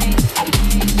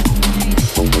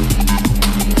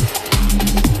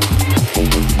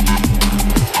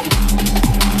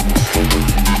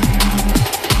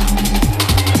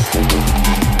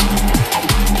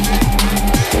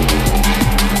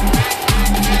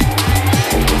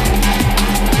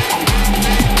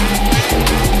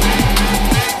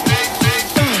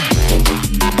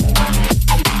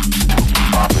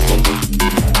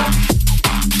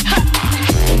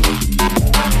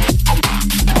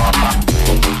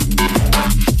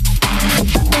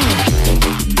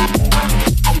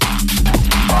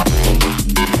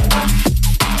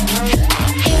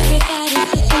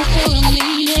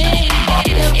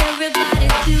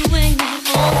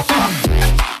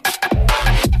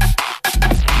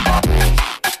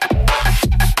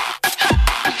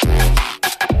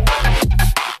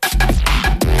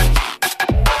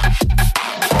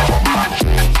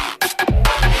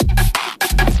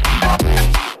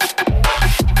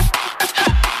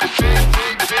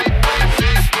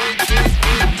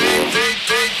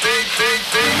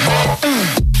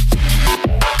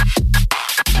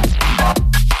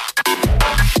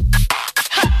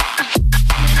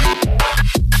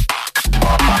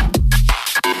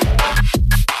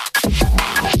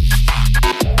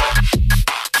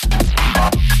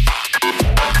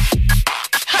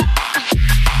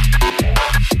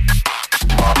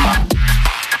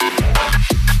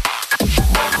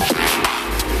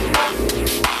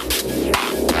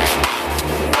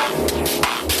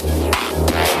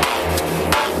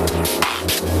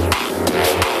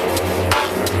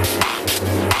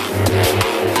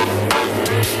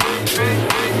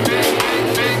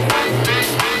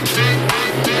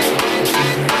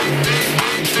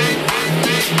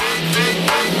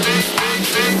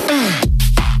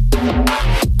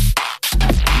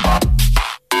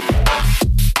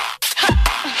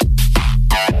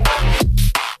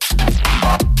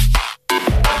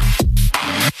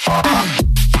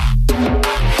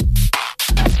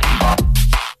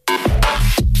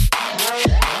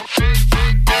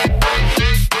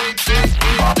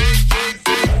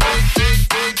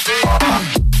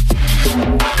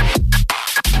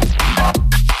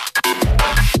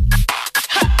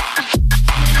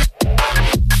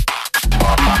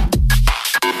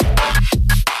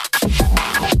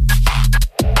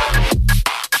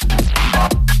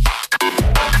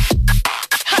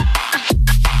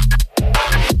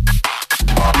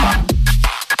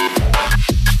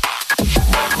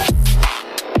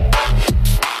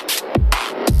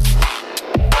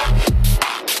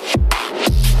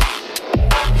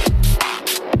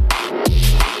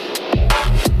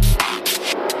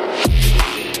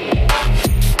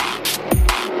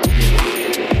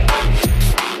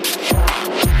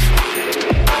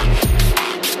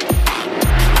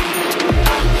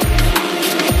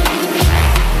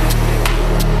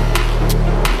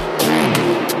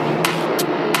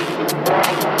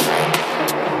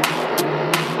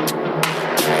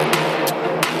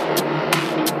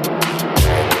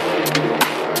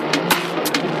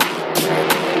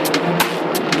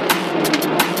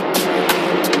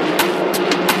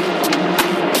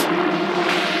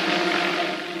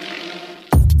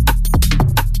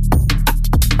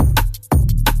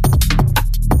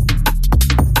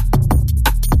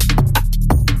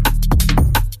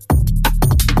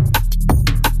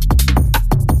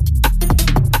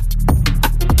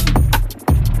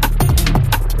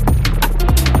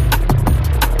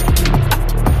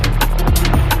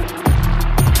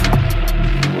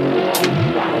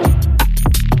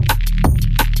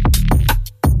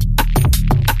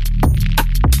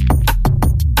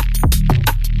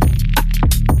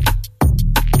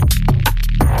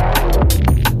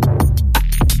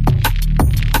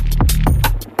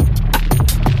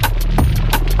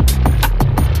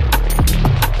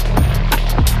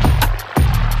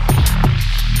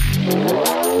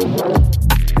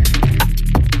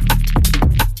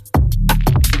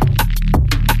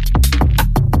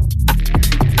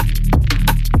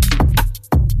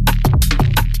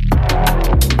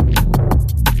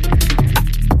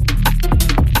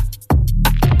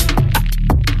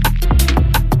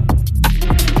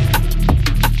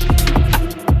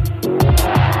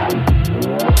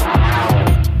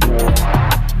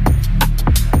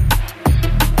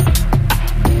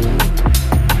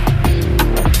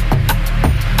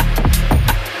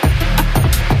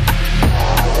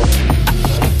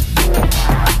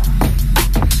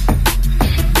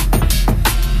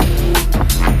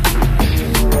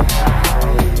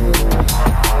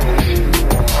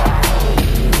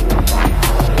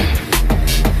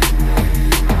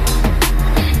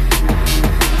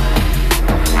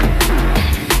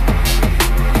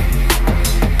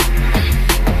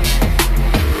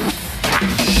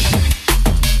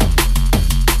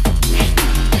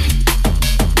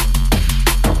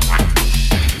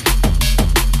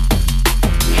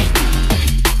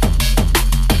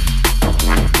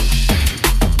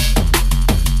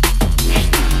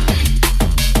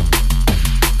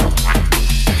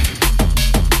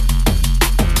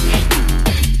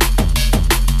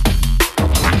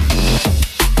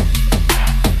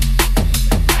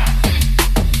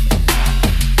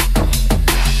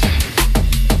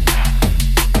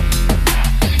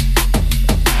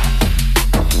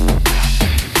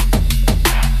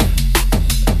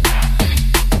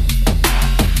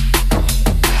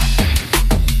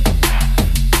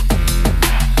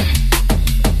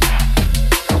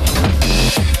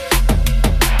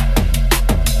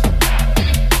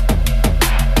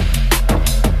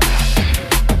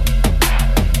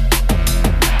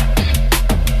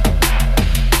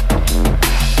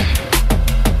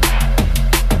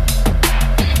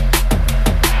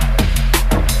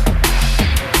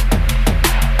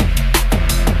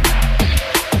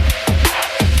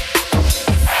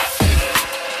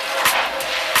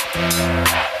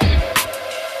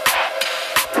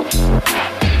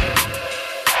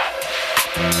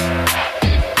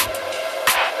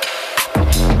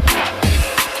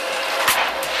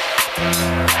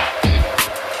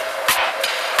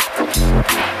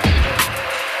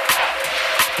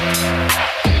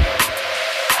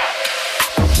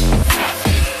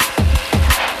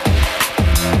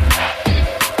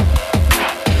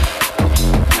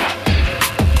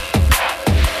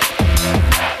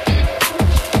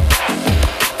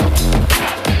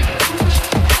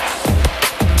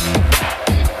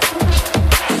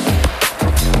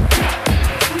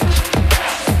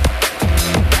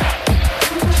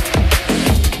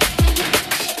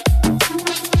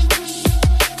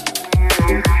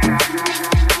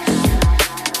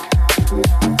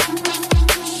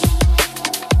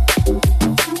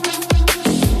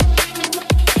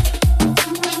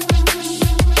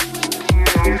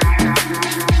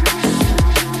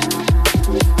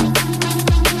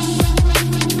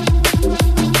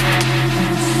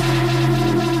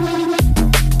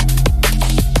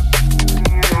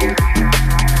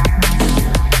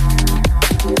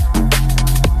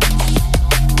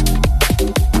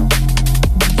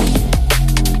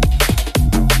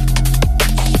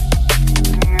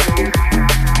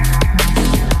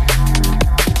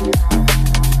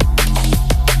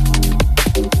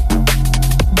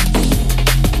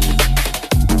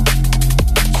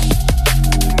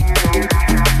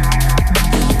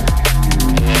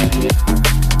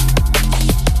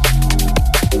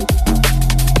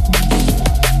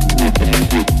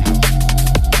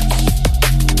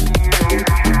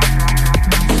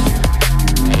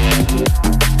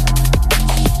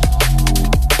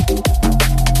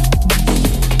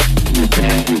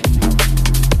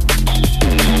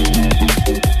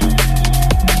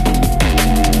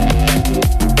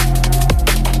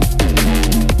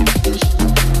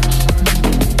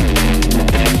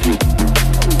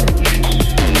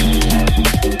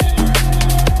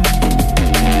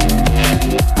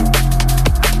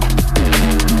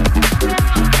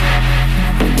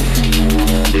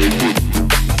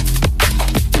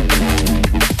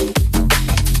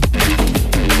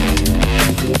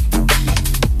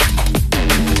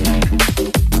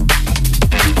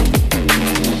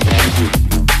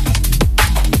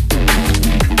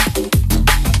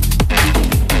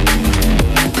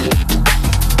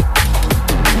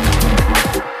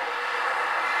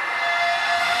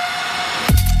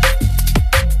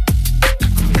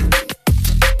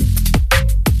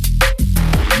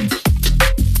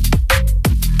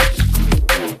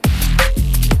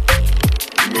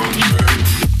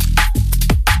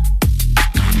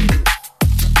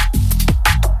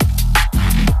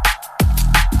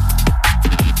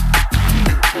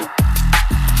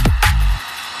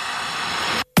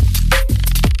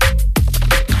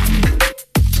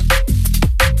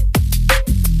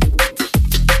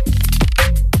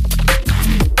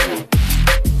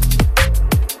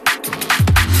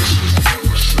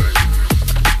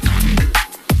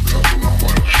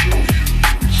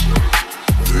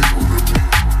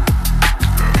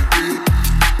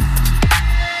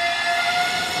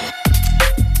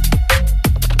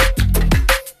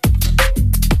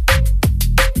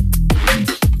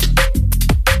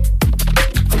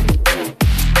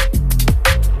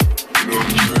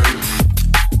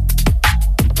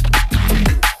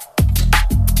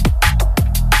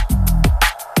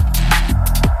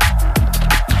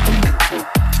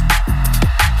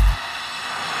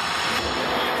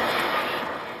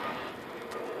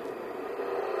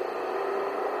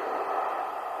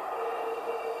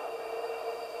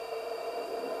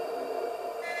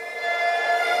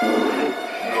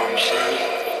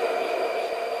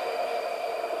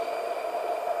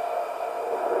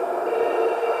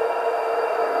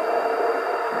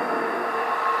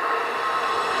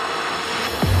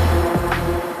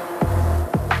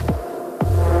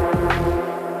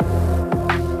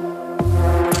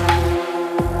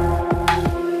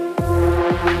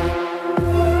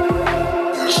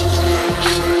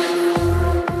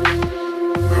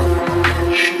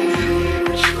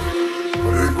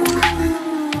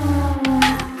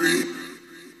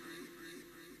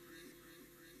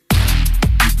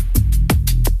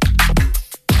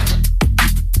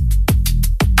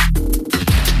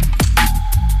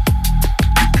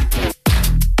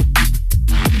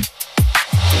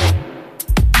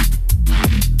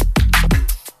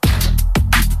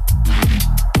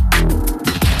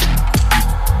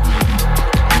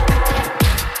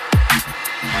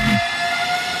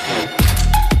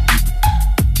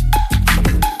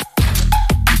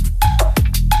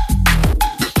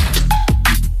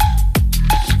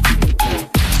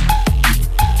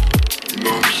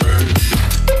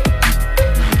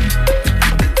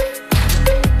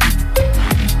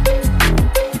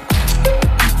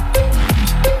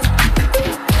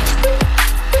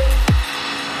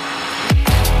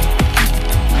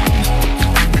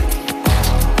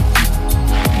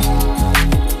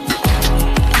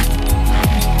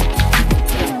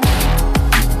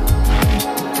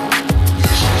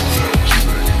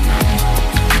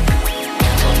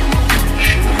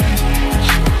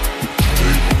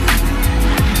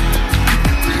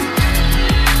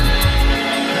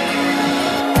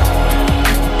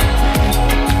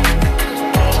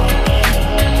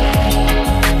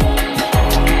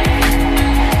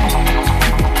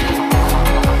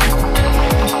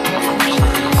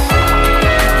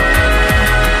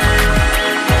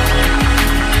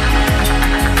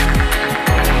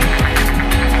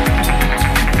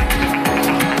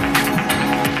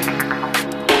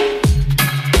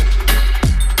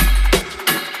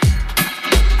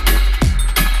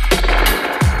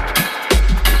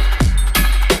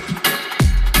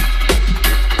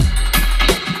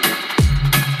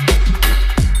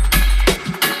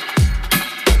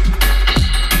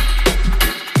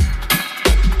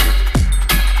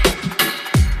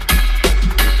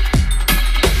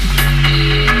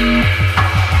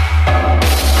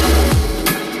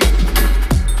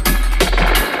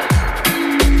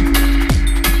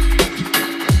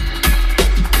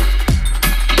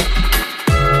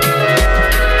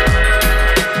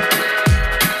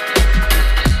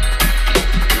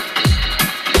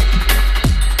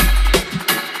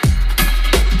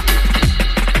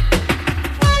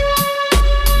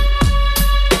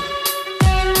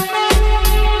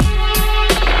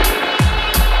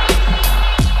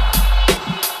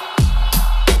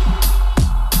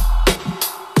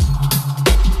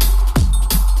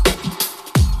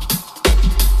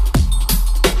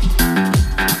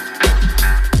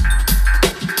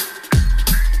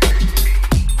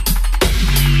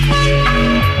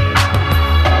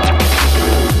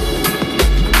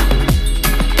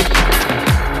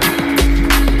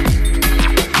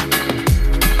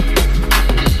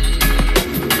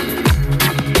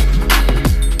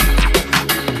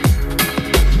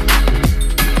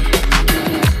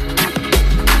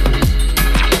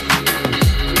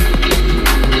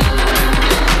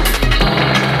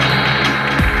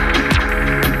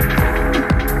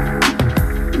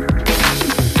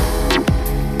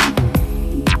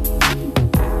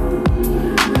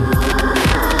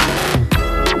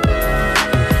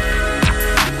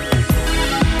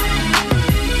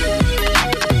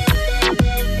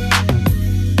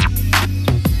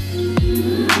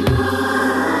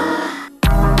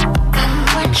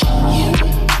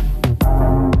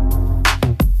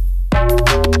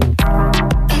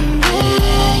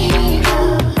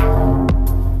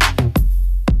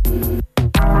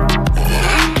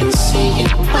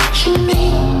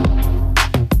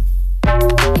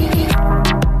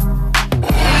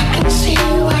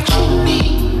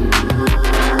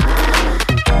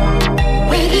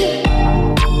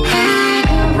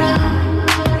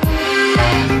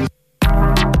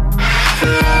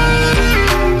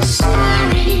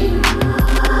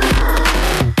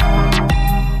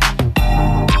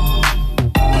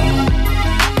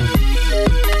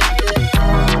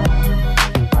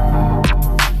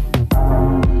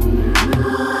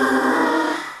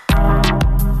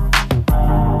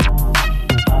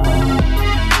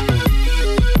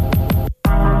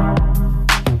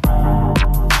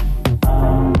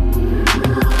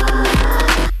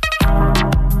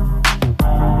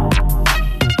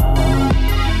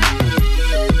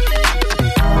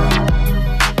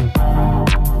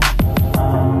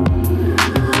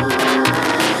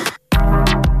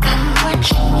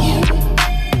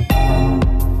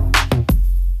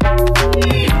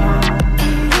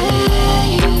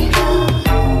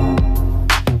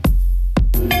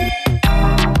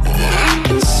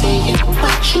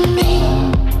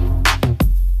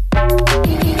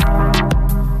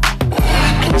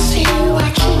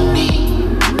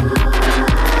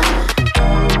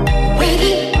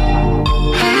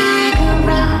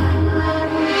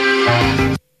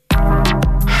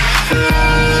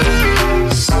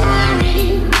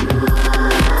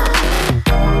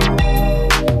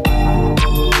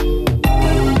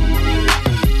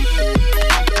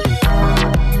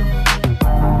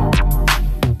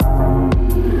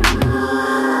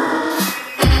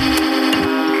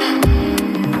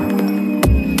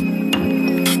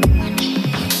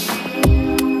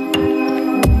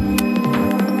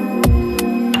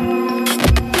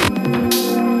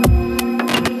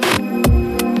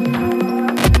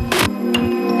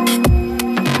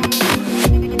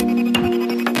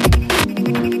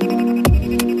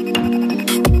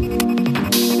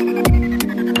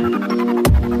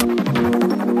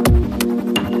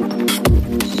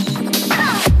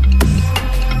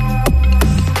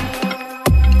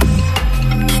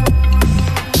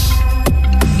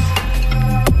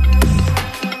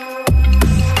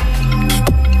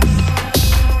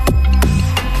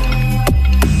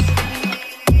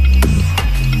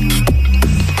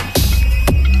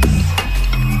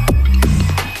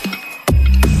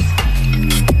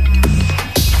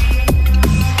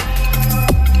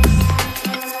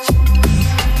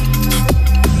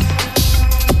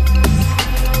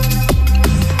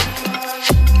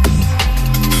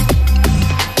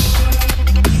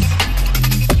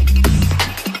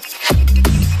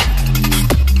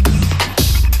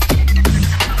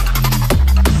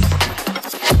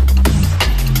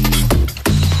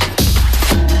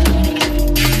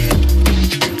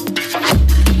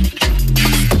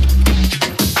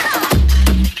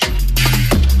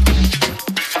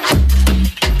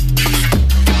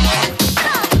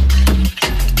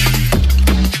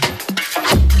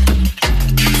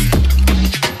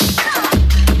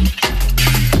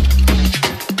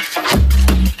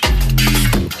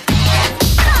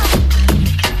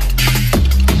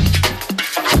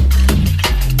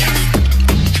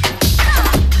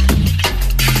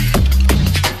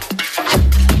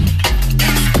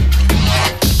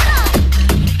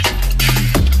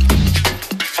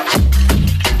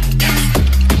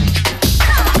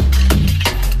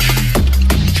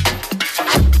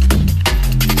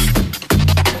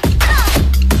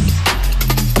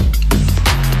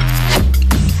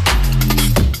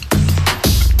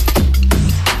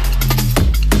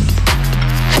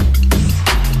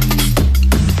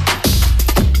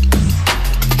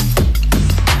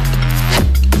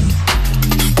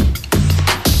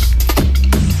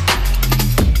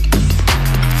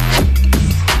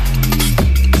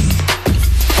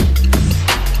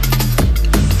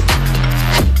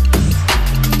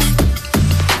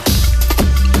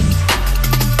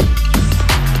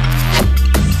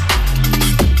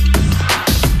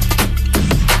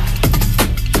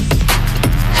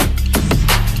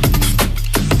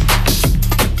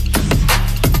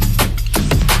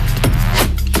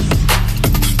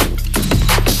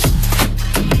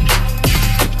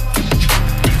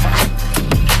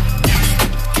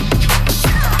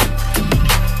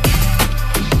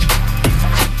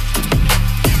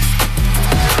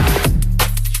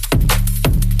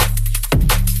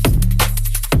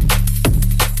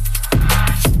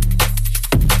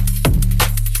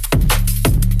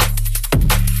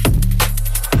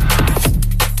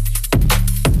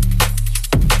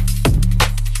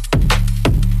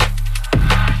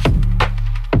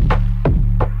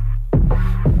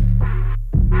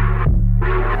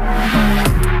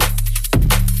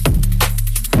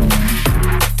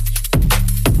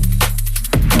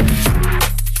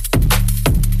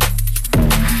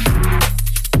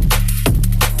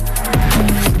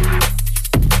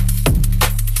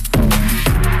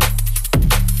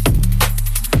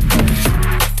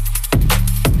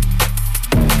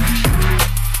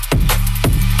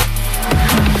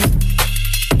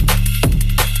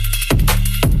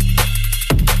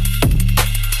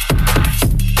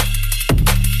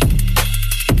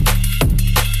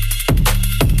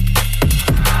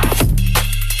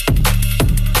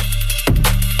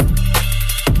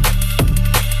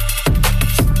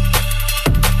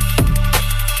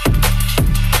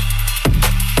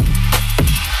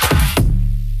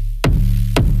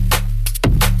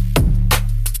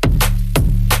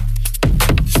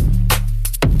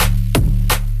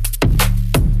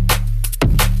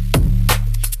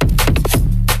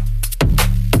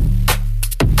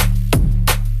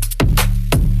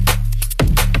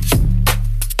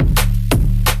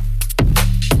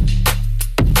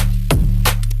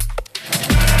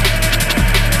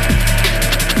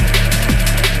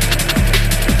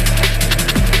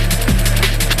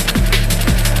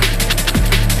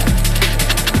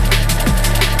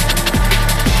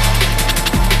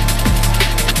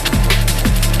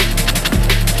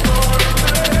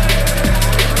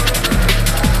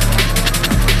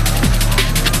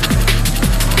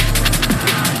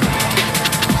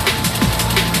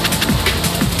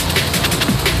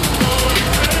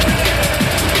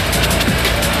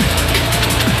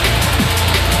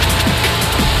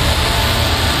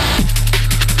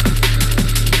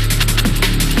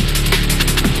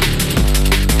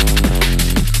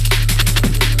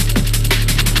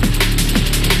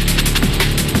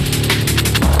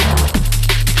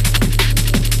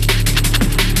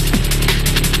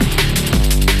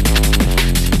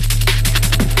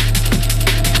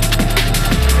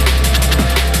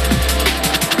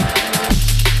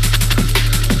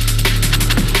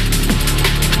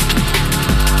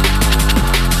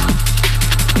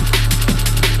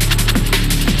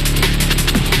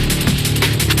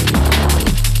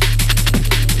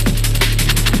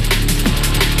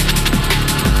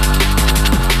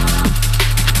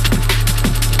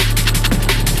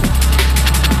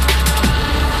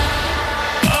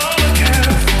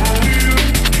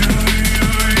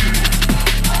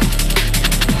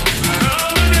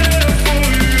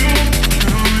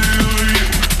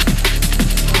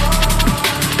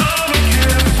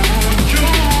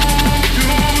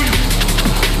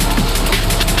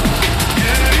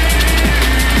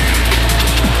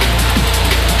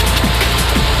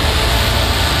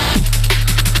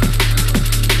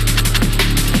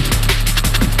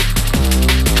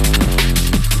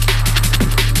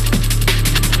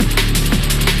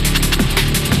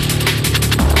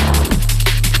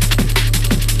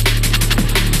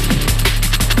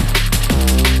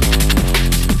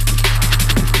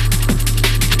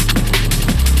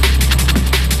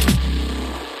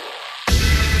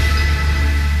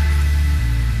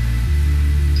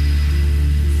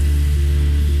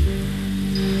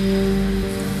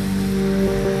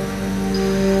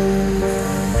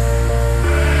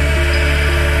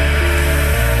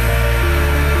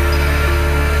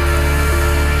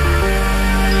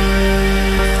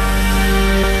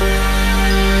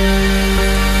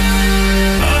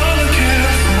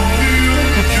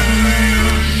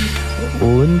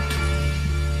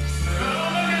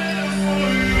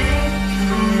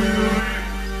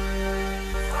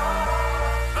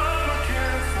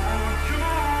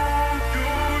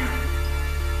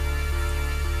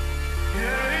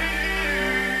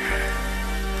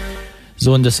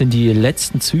 So, und das sind die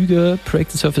letzten Züge, Break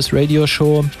the Surface Radio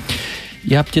Show.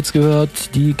 Ihr habt jetzt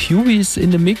gehört, die KJUBIs in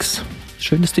dem Mix.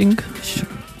 Schönes Ding. Ich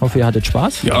hoffe, ihr hattet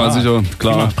Spaß. Ja, sicher,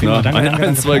 klar. Prima.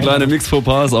 Danke, zwei kleine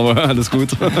Mix-Fauxpas, aber alles gut.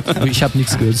 Ich habe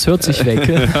nichts gehört, es hört sich weg.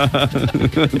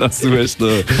 Das du echt,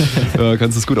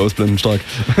 kannst es gut ausblenden, stark.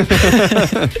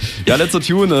 Ja, letzter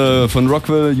Tune von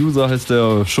Rockwell, User heißt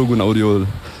der, Shogun Audio,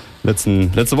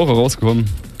 letzte Woche rausgekommen.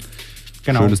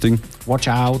 Genau. Schönes Ding. Watch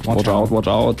out.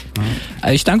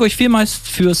 Ich danke euch vielmals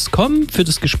fürs Kommen, für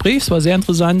das Gespräch. Es war sehr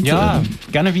interessant. Ja,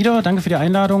 gerne wieder. Danke für die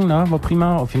Einladung. War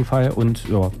prima, auf jeden Fall. Und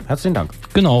ja, herzlichen Dank.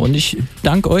 Genau, und ich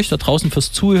danke euch da draußen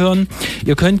fürs Zuhören.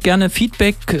 Ihr könnt gerne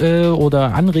Feedback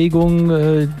oder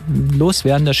Anregungen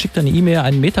loswerden. Da schickt eine E-Mail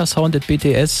an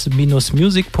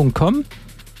metasound@bts-music.com.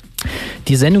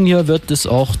 Die Sendung hier wird es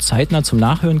auch zeitnah zum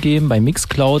Nachhören geben bei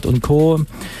Mixcloud und Co.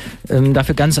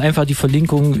 Dafür ganz einfach die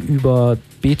Verlinkung über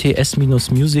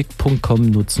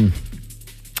bts-music.com nutzen.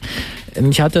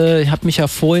 Ich habe mich ja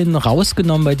vorhin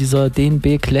rausgenommen bei dieser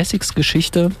DNB Classics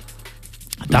Geschichte.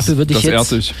 Dafür würde ich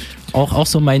jetzt auch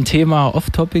so mein Thema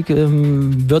Off-Topic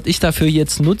würde ich dafür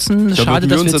jetzt nutzen. Schade,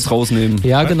 dass wir uns jetzt rausnehmen.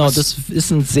 Ja, genau, das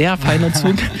ist ein sehr feiner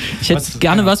Zug. Ich hätte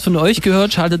gerne was von euch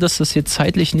gehört. Schade, dass das jetzt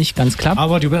zeitlich nicht ganz klappt.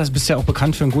 Aber du bist ja auch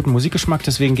bekannt für einen guten Musikgeschmack,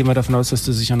 deswegen gehen wir davon aus, dass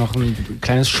du sicher noch ein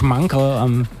kleines Schmankerl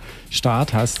am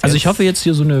Start hast. Also ich hoffe jetzt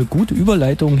hier so eine gute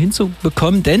Überleitung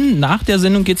hinzubekommen, denn nach der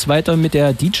Sendung geht es weiter mit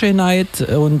der DJ Night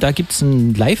und da gibt es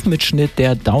einen Live-Mitschnitt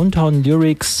der Downtown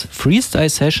Lyrics Freestyle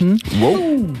Session,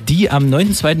 die am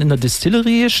 9.2. in der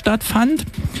Distillery stattfand.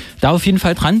 Da auf jeden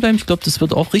Fall dranbleiben, ich glaube, das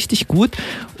wird auch richtig gut.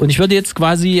 Und ich würde jetzt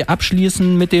quasi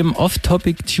abschließen mit dem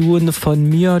Off-Topic-Tune von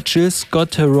mir, Jill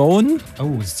Scott Heron.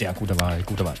 Oh, sehr gute Wahl.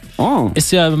 Oh.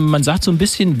 Ist ja, man sagt, so ein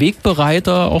bisschen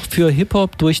Wegbereiter auch für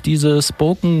Hip-Hop durch diese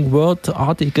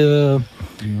Spoken-Word-artige...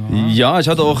 Ja, ich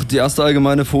hatte auch die erste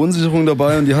allgemeine Verunsicherung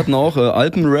dabei und die hatten auch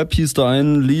Alpenrap, hieß da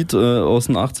ein Lied aus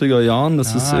den 80er Jahren.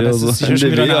 Das ist eher so schon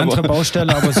wieder eine andere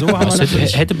Baustelle, aber so haben wir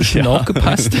natürlich... Hätte bestimmt auch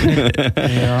gepasst.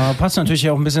 Ja, passt natürlich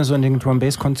auch ein bisschen so in den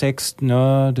Drum-Bass-Kontext.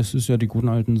 Ne? Das ist ja die guten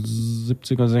alten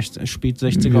 70er, spät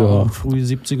 60er, früh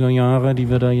 70er Jahre, die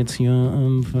wir da jetzt hier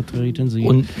vertreten sehen.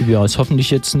 Und ja, ist hoffentlich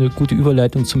jetzt eine gute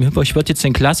Überleitung zum Hip-Hop. Ich würde jetzt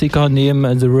den Klassiker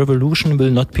nehmen, The Revolution Will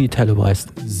Not Be Televised.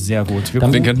 Sehr gut.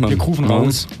 Den kennt man. Wir rufen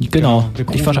raus. Genau.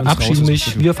 Ich verabschiede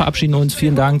mich. Wir verabschieden uns.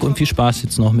 Vielen Dank und viel Spaß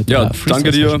jetzt noch mit der Freestyle.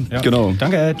 Danke dir. Ja. Genau.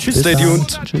 Danke. Tschüss. Stay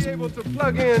tuned. Tschüss. Plug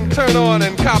in, turn on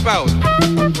and cop out.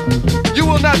 You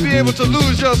will not be able to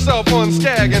lose yourself on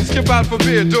Skag and skip out for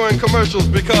beer during commercials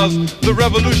because the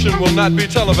revolution will not be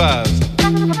televised.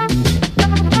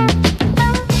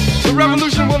 The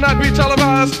revolution will not be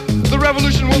televised. The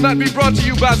revolution will not be brought to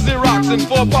you by Xerox in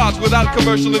 4 parts without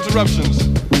commercial interruptions.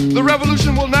 The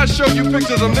revolution will not show you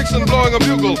pictures of Nixon blowing a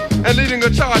bugle and leading a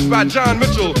charge by John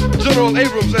Mitchell, General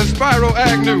Abrams, and Spyro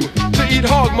Agnew to eat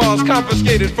hog maws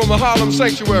confiscated from a Harlem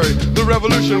sanctuary. The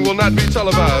revolution will not be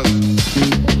televised.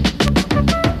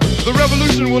 The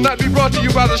revolution will not be brought to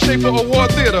you by the Schaefer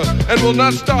Award Theater and will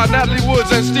not star Natalie Woods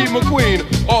and Steve McQueen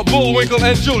or Bullwinkle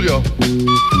and Julia.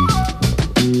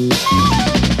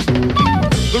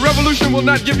 The revolution will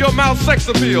not give your mouth sex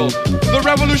appeal. The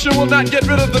revolution will not get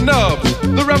rid of the nub.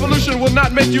 The revolution will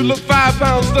not make you look 5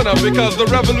 pounds thinner because the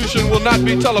revolution will not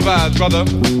be televised, brother.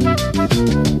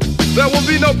 There will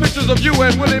be no pictures of you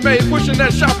and Willie Mae pushing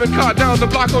that shopping cart down the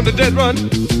block on the dead run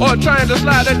or trying to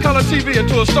slide that color TV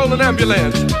into a stolen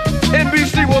ambulance.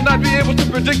 NBC will not be able to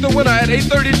predict the winner at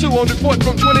 8:32 on report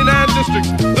from 29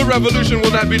 districts. The revolution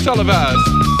will not be televised.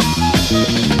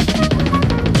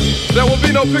 There will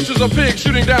be no pictures of pigs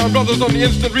shooting down brothers on the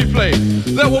instant replay.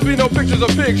 There will be no pictures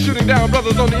of pigs shooting down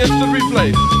brothers on the instant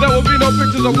replay. There will be no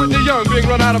pictures of Whitney Young being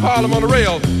run out of Harlem on a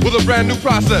rail with a brand new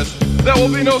process. There will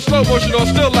be no slow motion or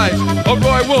still life of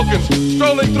Roy Wilkins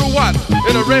strolling through Watts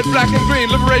in a red, black, and green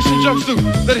liberation jumpsuit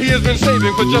that he has been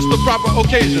saving for just the proper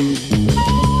occasion.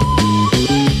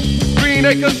 Green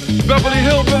Acres, Beverly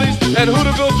Hillbillies, and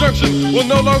Hooterville Junction will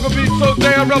no longer be so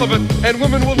damn relevant, and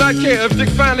women will not care if Dick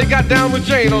finally got down with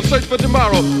Jane on Search for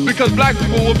Tomorrow, because black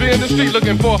people will be in the street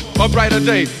looking for a brighter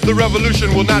day. The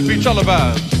revolution will not be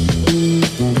televised.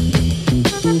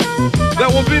 There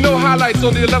will be no highlights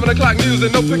on the 11 o'clock news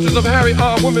and no pictures of Harry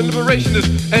armed women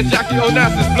liberationists and Jackie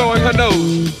Onassis blowing her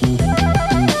nose.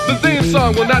 The theme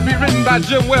song will not be written by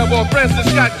Jim Webb or Francis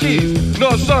Scott Keys,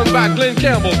 nor sung by Glenn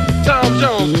Campbell, Tom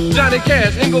Jones, Johnny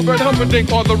Cash, Engelbert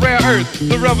Humperdinck, or The Rare Earth.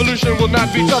 The revolution will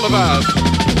not be televised.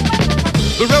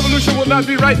 The revolution will not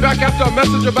be right back after a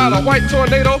message about a white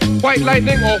tornado, white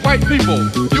lightning, or white people.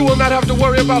 You will not have to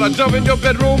worry about a dove in your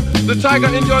bedroom, the tiger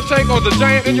in your tank, or the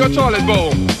giant in your toilet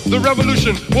bowl. The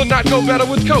revolution will not go better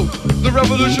with coke. The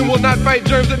revolution will not fight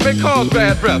germs that may cause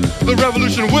bad breath. The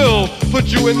revolution will put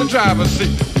you in the driver's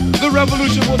seat. The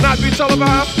revolution will not be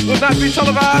televised, will not be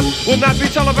televised, will not be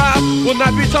televised, will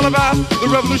not be televised. The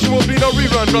revolution will be no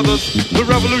rerun, brothers. The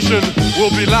revolution will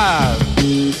be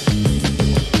live.